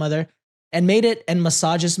his grandmother, and made it and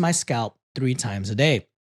massages my scalp 3 times a day.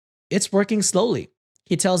 It's working slowly.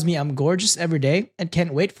 He tells me I'm gorgeous every day and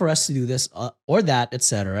can't wait for us to do this or that,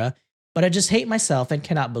 etc. But I just hate myself and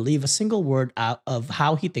cannot believe a single word out of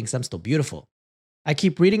how he thinks I'm still beautiful. I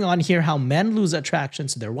keep reading on here how men lose attraction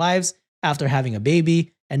to their wives after having a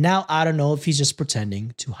baby, and now I don't know if he's just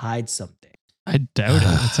pretending to hide something. I doubt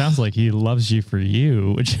it. It sounds like he loves you for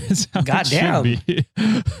you, which is how Goddamn. it should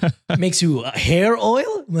be. Makes you hair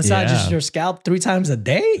oil? Massages Yeah. your scalp 3 times a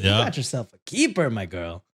day? You Yeah. got yourself a keeper, my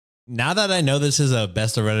girl. Now that I know this is a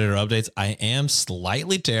best of Redditor updates, I am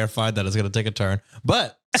slightly terrified that it's going to take a turn.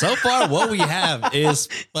 But so far, what we have is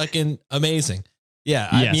fucking amazing. Yeah,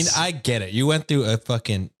 I Yes. mean, I get it. You went through a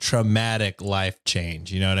fucking traumatic life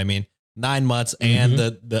change. You know what I mean? 9 months and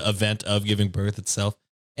the event of giving birth itself.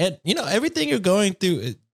 And, you know, everything you're going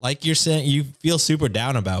through, like you're saying, you feel super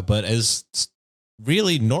down about, but is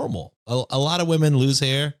really normal. A lot of women lose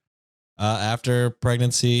hair after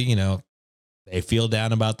pregnancy. You know, they feel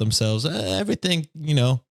down about themselves. Everything, you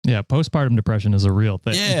know. Yeah, postpartum depression is a real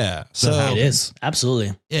thing. Yeah. So It is.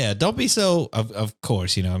 Absolutely. yeah, don't be so, of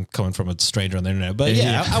course, you know, I'm coming from a stranger on the internet, but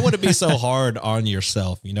Yeah. I wouldn't be so hard on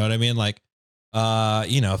yourself. You know what I mean? Like,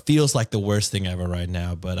 you know, it feels like the worst thing ever right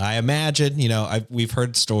now, but I imagine, you know, we've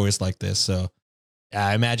heard stories like this. So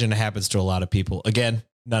I imagine it happens to a lot of people. Again,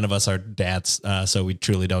 none of us are dads. So we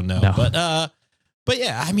truly don't know, No. but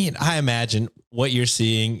yeah, I mean, I imagine what you're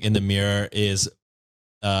seeing in the mirror is,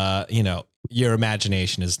 you know, your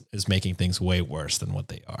imagination is making things way worse than what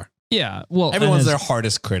they are. Yeah. Well, Everyone's and their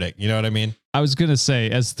hardest critic. You know what I mean? I was going to say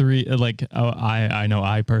as three, like, I know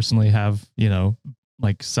I personally have,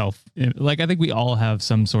 like I think we all have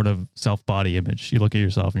some sort of self body image. You look at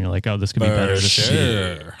yourself and you're like, oh, this could be better.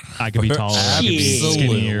 I could be taller. I could be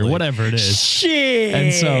skinnier, whatever it is. Shit.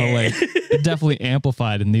 And so like definitely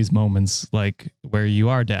amplified in these moments, like where you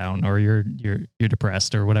are down or you're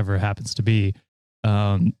depressed or whatever it happens to be.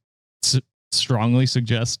 Strongly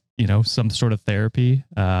suggest, some sort of therapy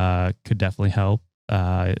could definitely help.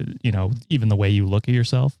 Even the way you look at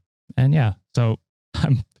yourself. And yeah, so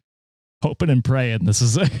I'm hoping and praying this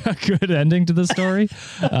is a good ending to the story.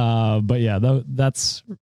 But yeah, that's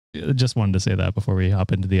just wanted to say that before we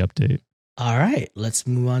hop into the update. All right, let's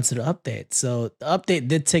move on to the update. So the update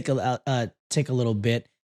did take a little bit.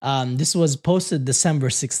 This was posted December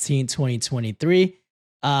 16, 2023.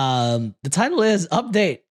 The title is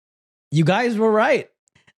Update. You guys were right.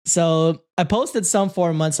 So I posted some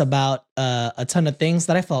 4 months about a ton of things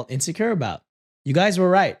that I felt insecure about. You guys were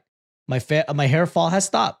right. My hair fall has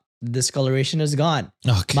stopped. The discoloration is gone.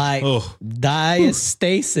 Okay. My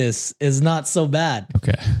diastasis is not so bad.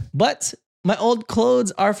 Okay. But my old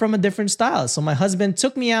clothes are from a different style. So my husband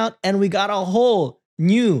took me out and we got a whole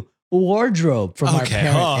new wardrobe from our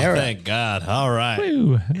parent era. Thank God. All right.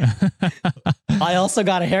 Woo. I also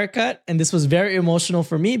got a haircut, and this was very emotional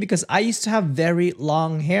for me because I used to have very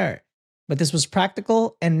long hair. But this was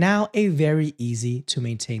practical and now a very easy to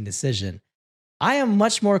maintain decision. I am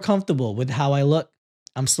much more comfortable with how I look.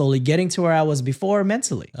 I'm slowly getting to where I was before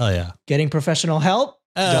mentally. Oh, yeah. Getting professional help,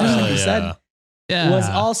 just like you said, was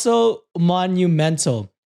also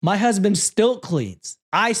monumental. My husband still cleans.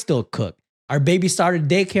 I still cook. Our baby started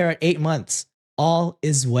daycare at 8 months. All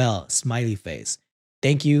is well. Smiley face.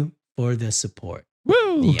 Thank you for the support.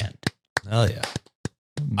 Woo. The end. Oh, yeah.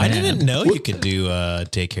 Man. I didn't know you could do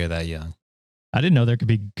daycare that young. I didn't know there could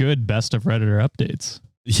be good best of Redditor updates.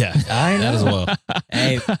 Yeah, I know. that as well.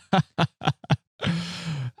 Hey,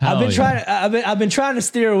 I've been trying to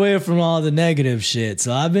steer away from all the negative shit.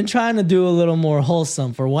 So I've been trying to do a little more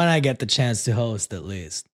wholesome for when I get the chance to host, at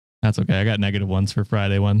least. That's okay. I got negative ones for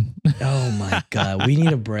Friday one. Oh my God. We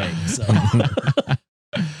need a break. So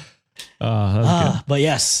but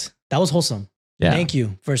yes, that was wholesome. Yeah. Thank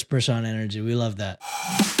you, First Person Energy. We love that.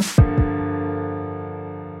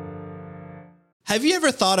 Have you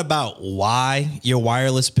ever thought about why your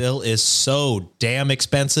wireless bill is so damn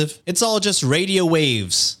expensive? It's all just radio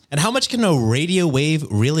waves. And how much can a radio wave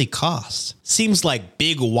really cost? Seems like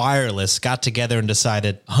Big Wireless got together and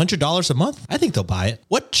decided $100 a month? I think they'll buy it.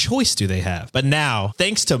 What choice do they have? But now,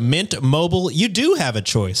 thanks to Mint Mobile, you do have a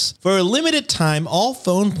choice. For a limited time, all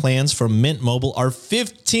phone plans from Mint Mobile are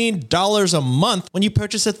 $15 a month when you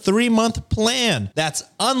purchase a 3-month plan. That's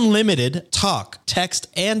unlimited talk, text,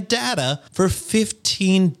 and data for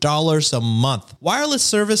 $15 a month. Wireless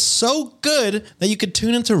service so good that you could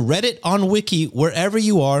tune into Reddit on Wiki wherever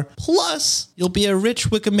you are. Plus, you'll be a rich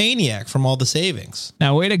Wikimaniac from all the savings.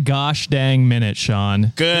 Now, wait a gosh dang minute,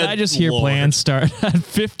 Sean. Good Did I just hear Lord. plans start at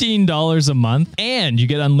 $15 a month and you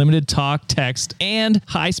get unlimited talk, text, and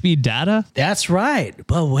high-speed data? That's right.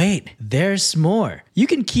 But wait, there's more. You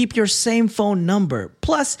can keep your same phone number.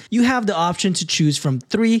 Plus, you have the option to choose from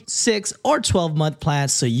 3, 6, or 12-month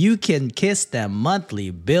plans so you can kiss them monthly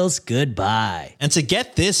bills goodbye. And to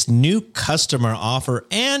get this new customer offer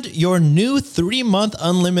and your new 3-month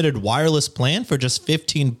unlimited wireless plan for just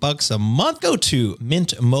 $15 a month, go to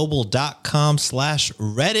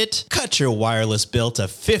mintmobile.com/Reddit. Cut your wireless bill to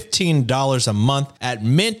 $15 a month at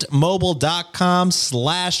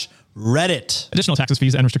mintmobile.com/Reddit. Additional taxes,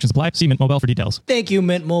 fees, and restrictions apply. See Mint Mobile for details. Thank you,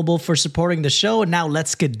 Mint Mobile, for supporting the show. Now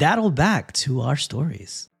let's skedaddle back to our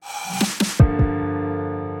stories.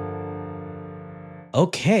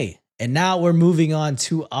 Okay, and now we're moving on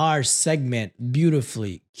to our segment,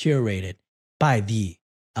 beautifully curated by the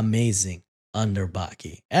amazing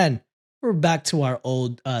Underbaki. And we're back to our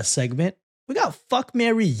old segment. We got Fuck,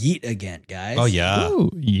 Marry, Yeet again, guys. Oh, yeah. Ooh,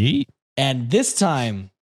 yeet. And this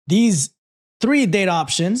time, these 3 date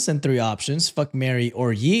options and 3 options, fuck, marry,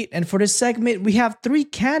 or yeet. And for this segment, we have 3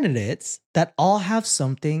 candidates that all have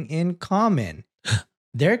something in common.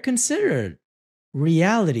 They're considered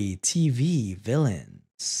reality TV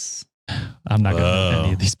villains. I'm not going to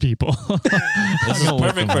any of these people. This is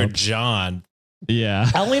perfect for John. Yeah.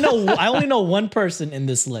 I only know one person in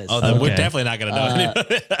this list. Oh, then we're Okay. definitely not going to know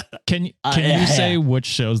anybody. Can you yeah, say yeah. which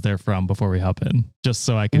shows they're from before we hop in? Just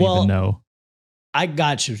so I can Well, even know. I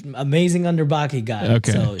got you. Amazing Underbaki got it.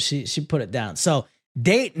 Okay. So she put it down. So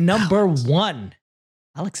date number 1.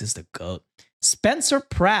 Alex is the GOAT. Spencer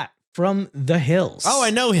Pratt from The Hills. Oh, I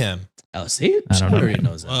know him. Oh, see? I don't She know already him.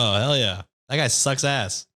 knows that. Oh, hell yeah. That guy sucks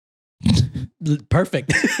ass.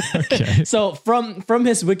 Perfect. Okay. So from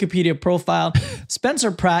his Wikipedia profile,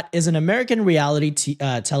 Spencer Pratt is an American reality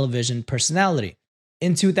television personality.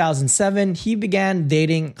 In 2007, he began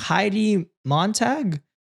dating Heidi Montag,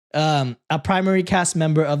 a primary cast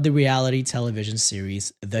member of the reality television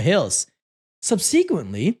series The Hills.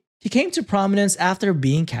 Subsequently, he came to prominence after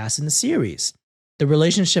being cast in the series. The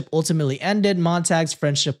relationship ultimately ended Montag's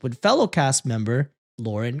friendship with fellow cast member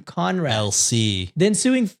Lauren Conrad. LC. The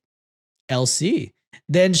ensuing LC.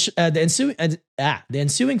 The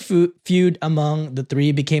ensuing feud among the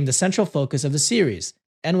three became the central focus of the series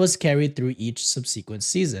and was carried through each subsequent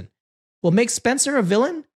season. What makes Spencer a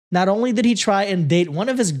villain? Not only did he try and date one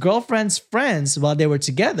of his girlfriend's friends while they were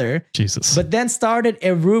together, Jesus. but then started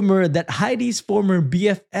a rumor that Heidi's former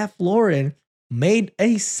BFF Lauren made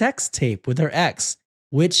a sex tape with her ex,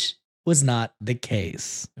 which was not the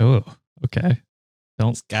case. Oh, okay.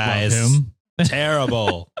 Don't Guys. love him.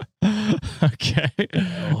 Terrible. Okay.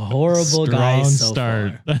 Horrible guy so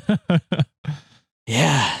start. far.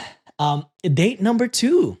 Yeah. Date number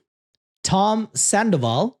 2, Tom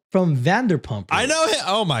Sandoval from Vanderpump. I know him.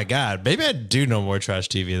 Oh my God. Maybe I do know more trash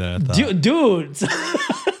TV than I thought. Dude. Tom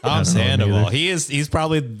I don't know Sandoval. either. He's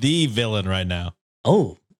probably the villain right now.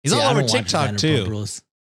 Oh. He's all I over don't watch TikTok Vanderpump too. Rules.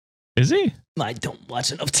 Is he? I don't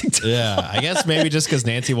watch enough TikTok. Yeah. I guess maybe just because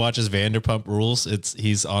Nancy watches Vanderpump Rules,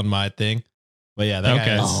 he's on my thing. But yeah, that Okay.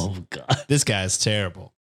 guy is, Oh, God. this guy is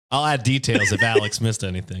terrible. I'll add details if Alex missed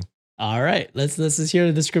anything. All right. Let's just hear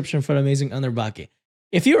the description for the Amazing Underbaki.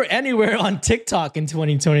 If you were anywhere on TikTok in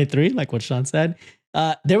 2023, like what Sean said,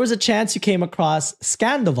 there was a chance you came across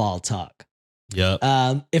Scandoval talk. Yep.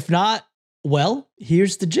 If not, well,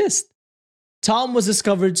 here's the gist. Tom was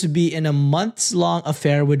discovered to be in a months-long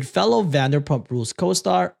affair with fellow Vanderpump Rules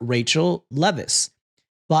co-star Rachel Leviss,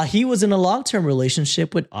 while he was in a long-term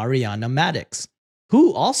relationship with Ariana Madix,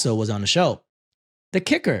 who also was on the show. The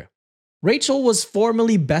kicker, Rachel was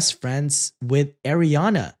formerly best friends with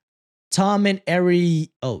Ariana. Tom and is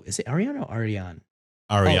it Ariana or Ariane?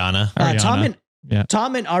 Ariana. Ariana.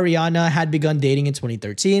 Tom and Ariana had begun dating in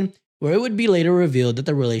 2013, where it would be later revealed that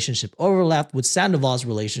the relationship overlapped with Sandoval's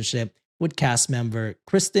relationship with cast member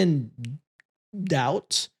Kristen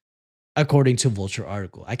Doubt, according to Vulture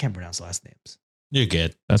article. I can't pronounce last names. You're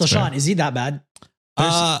good. That's So fair. Sean, is he that bad?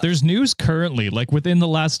 There's news currently, like within the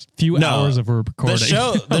last few No. hours of recording.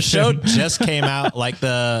 The show just came out, like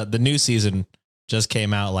the new season just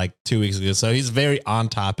came out like 2 weeks ago. So he's very on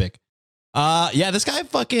topic. Yeah, this guy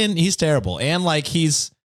he's terrible. And like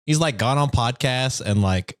he's like gone on podcasts and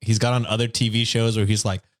like he's gone on other TV shows where he's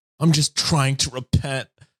like, I'm just trying to repent.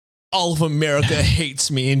 All of America hates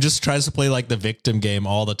me, and just tries to play like the victim game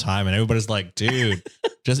all the time. And everybody's like, dude,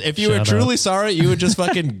 just if you were Shut truly sorry, you would just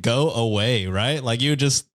fucking go away, right? Like you would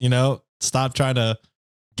just, stop trying to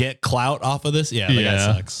get clout off of this. Yeah, the guy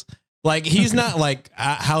sucks. Like he's not like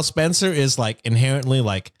how Spencer is like inherently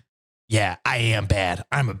like, yeah, I am bad.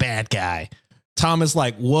 I'm a bad guy. Tom is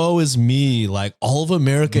like, woe is me. Like all of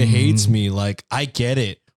America hates me. Like I get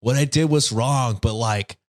it. What I did was wrong, but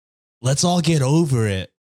like, let's all get over it.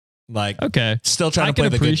 Like, Okay. still trying to play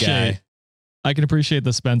the good guy. I can appreciate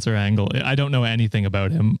the Spencer angle. I don't know anything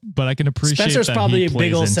about him, but I can appreciate Spencer's that probably he a big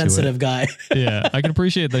plays old into sensitive it. guy. Yeah, I can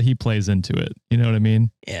appreciate that he plays into it. You know what I mean?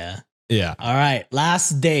 Yeah. Yeah. All right.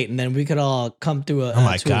 Last date, and then we could all come to a, Oh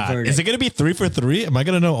my to a God. verdict. Is it going to be 3 for 3? Am I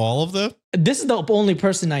going to know all of them? This is the only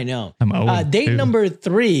person I know. I'm old. Date too. number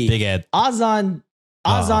 3. Big Ed. Azan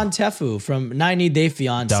Tefu from 90 Day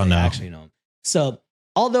Fiance. Don't know. I actually know him. So,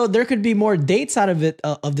 although there could be more dates out of it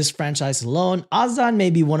of this franchise alone, Azan may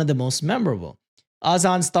be one of the most memorable.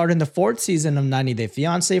 Azan starred in the 4th season of 90 Day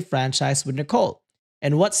Fiance franchise with Nicole,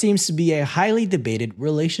 and what seems to be a highly debated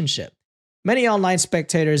relationship. Many online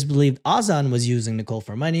spectators believed Azan was using Nicole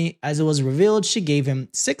for money, as it was revealed she gave him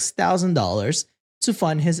 $6,000 to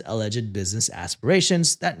fund his alleged business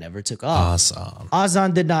aspirations that never took off. Awesome.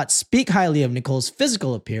 Azan did not speak highly of Nicole's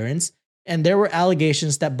physical appearance, and there were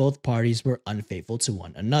allegations that both parties were unfaithful to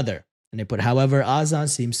one another. And they put, however, Azan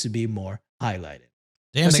seems to be more highlighted.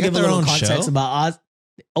 Damn, Just they to got give a their little own context show? about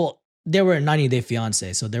they were in 90 Day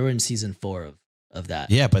Fiance, so they were in season 4 of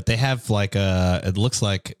that. Yeah, but they have like it looks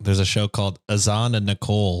like there's a show called Azan and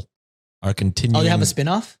Nicole are continuing. Oh, they have a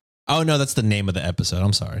spinoff? Oh, no, that's the name of the episode.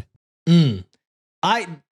 I'm sorry. I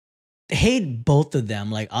hate both of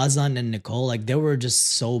them, like Azan and Nicole. Like they were just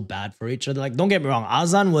so bad for each other. Like, don't get me wrong,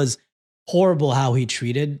 Azan was horrible how he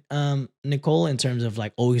treated Nicole in terms of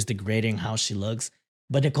like always degrading how she looks.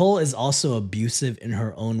 But Nicole is also abusive in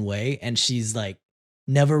her own way, and she's like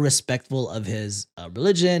never respectful of his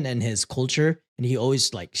religion and his culture. And she always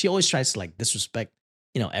tries to like disrespect,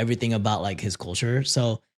 everything about like his culture.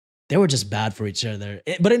 So they were just bad for each other.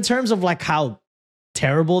 But in terms of like how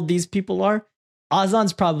terrible these people are,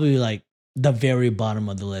 Ozan's probably like the very bottom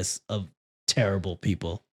of the list of terrible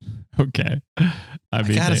people. Okay. I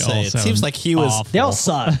mean, gotta they say, all it sound seems like he was- awful. They all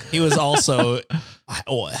suck. He was also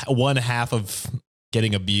one half of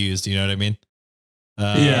getting abused. You know what I mean?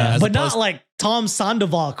 Yeah, as but opposed- not like Tom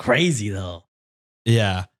Sandoval crazy though.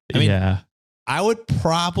 Yeah. I mean, yeah. I would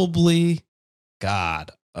probably,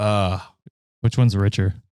 God, Which one's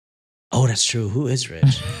richer? Oh, that's true. Who is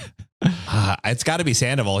rich? it's got to be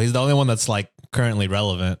Sandoval. He's the only one that's like currently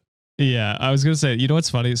relevant. Yeah, I was gonna say, you know what's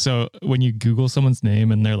funny? So when you Google someone's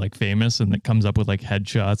name and they're like famous and it comes up with like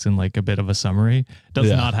headshots and like a bit of a summary, does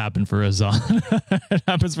Yeah. not happen for Azan. It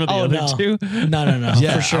happens for the Oh, other no. two. No,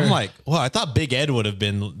 Yeah, for sure. I'm like, well, I thought Big Ed would have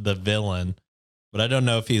been the villain, but I don't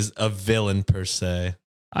know if he's a villain per se.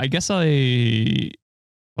 I guess I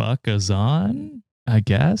fuck Azan. I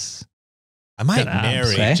guess. I might Got abs,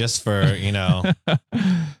 marry eh? just for,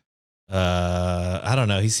 I don't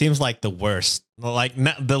know. He seems like the worst, like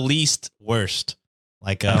not the least worst.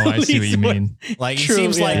 Like, Oh, I see what you mean. like he True,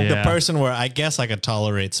 seems like yeah. the Yeah. person where I guess I could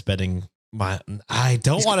tolerate spending I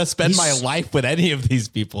don't want to spend my he's- life with any of these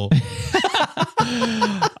people.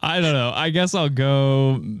 I don't know. I guess I'll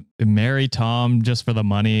go marry Tom just for the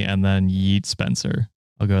money and then yeet Spencer.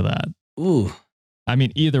 I'll go that. Ooh. I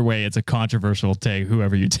mean, either way, it's a controversial take,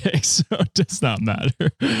 whoever you take, so it does not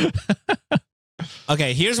matter.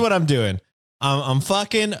 Okay, here's what I'm doing. I'm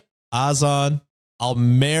fucking Ozan. I'll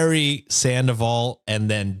marry Sandoval and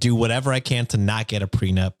then do whatever I can to not get a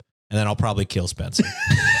prenup. And then I'll probably kill Spencer.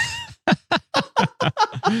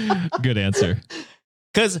 Good answer.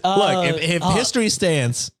 Because look, if uh, history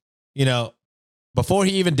stands, before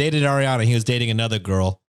he even dated Ariana, he was dating another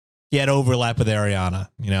girl. He had overlap with Ariana,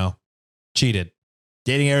 cheated.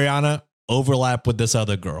 Dating Ariana, overlap with this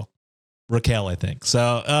other girl, Raquel, I think.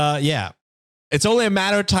 So, yeah. It's only a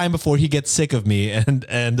matter of time before he gets sick of me and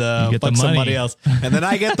get the fuck somebody money. else. And then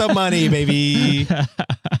I get the money, baby.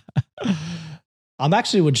 I'm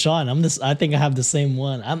actually with Sean. I think I have the same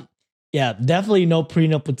one. Definitely no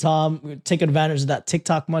prenup with Tom. Take advantage of that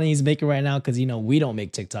TikTok money he's making right now because we don't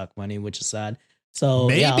make TikTok money, which is sad. So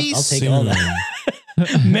Maybe yeah, I'll take soon. all that.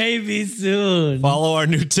 Maybe soon. Follow our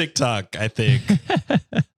new TikTok, I think.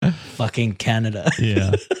 Fucking Canada.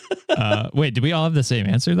 Yeah. Wait, did we all have the same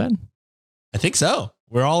answer then? I think so.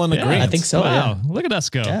 We're all in Yeah, agreement. I think so. Wow. Yeah. Look at us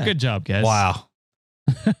go. Yeah. Good job, guys. Wow.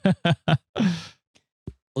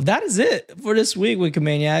 Well, that is it for this week,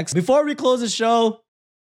 Wikimaniacs. Before we close the show,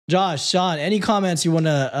 Josh, Sean, any comments you want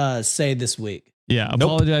to say this week? Yeah, Nope.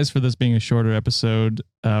 apologize for this being a shorter episode,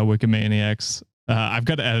 Wikimaniacs. I've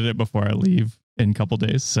got to edit it before I leave in a couple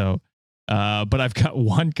days. So, but I've got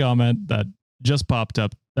one comment that just popped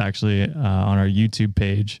up actually on our YouTube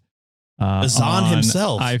page. Azan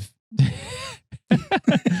himself.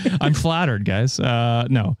 I'm flattered, guys.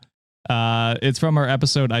 No, it's from our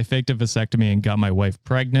episode. I faked a vasectomy and got my wife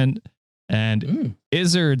pregnant. And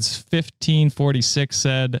Izzards 1546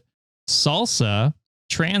 said, salsa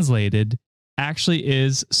translated actually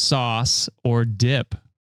is sauce or dip.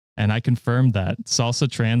 And I confirmed that. Salsa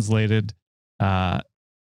translated,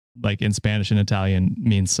 like in Spanish and Italian,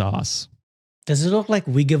 means sauce. Does it look like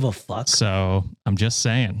we give a fuck? So I'm just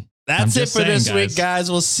saying. That's it for this week, guys.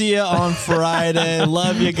 We'll see you on Friday.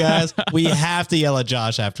 Love you guys. We have to yell at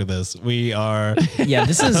Josh after this. We are. Yeah,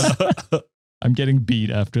 this is. I'm getting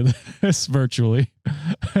beat after this virtually.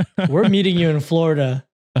 We're meeting you in Florida.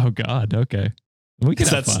 Oh, God. Okay. We can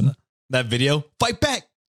have fun. That video. Fight back.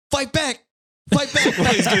 Fight back. Fight back.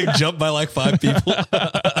 He's getting jumped by like 5 people.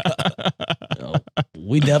 Oh,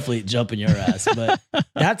 we definitely jumping your ass. But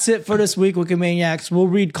that's it for this week, Wikimaniacs. We'll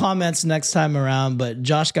read comments next time around, but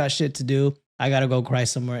Josh got shit to do. I got to go cry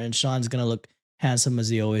somewhere, and Sean's going to look handsome as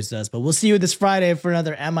he always does. But we'll see you this Friday for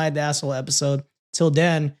another Am I the Asshole episode. Till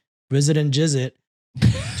then, Rizzit and Jizzit.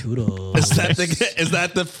 Toodles. Is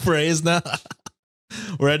that the phrase now?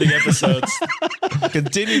 We're ending episodes.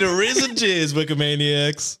 Continue to riz and jizz,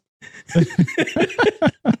 Wikimaniacs.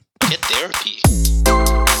 Get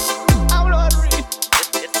therapy.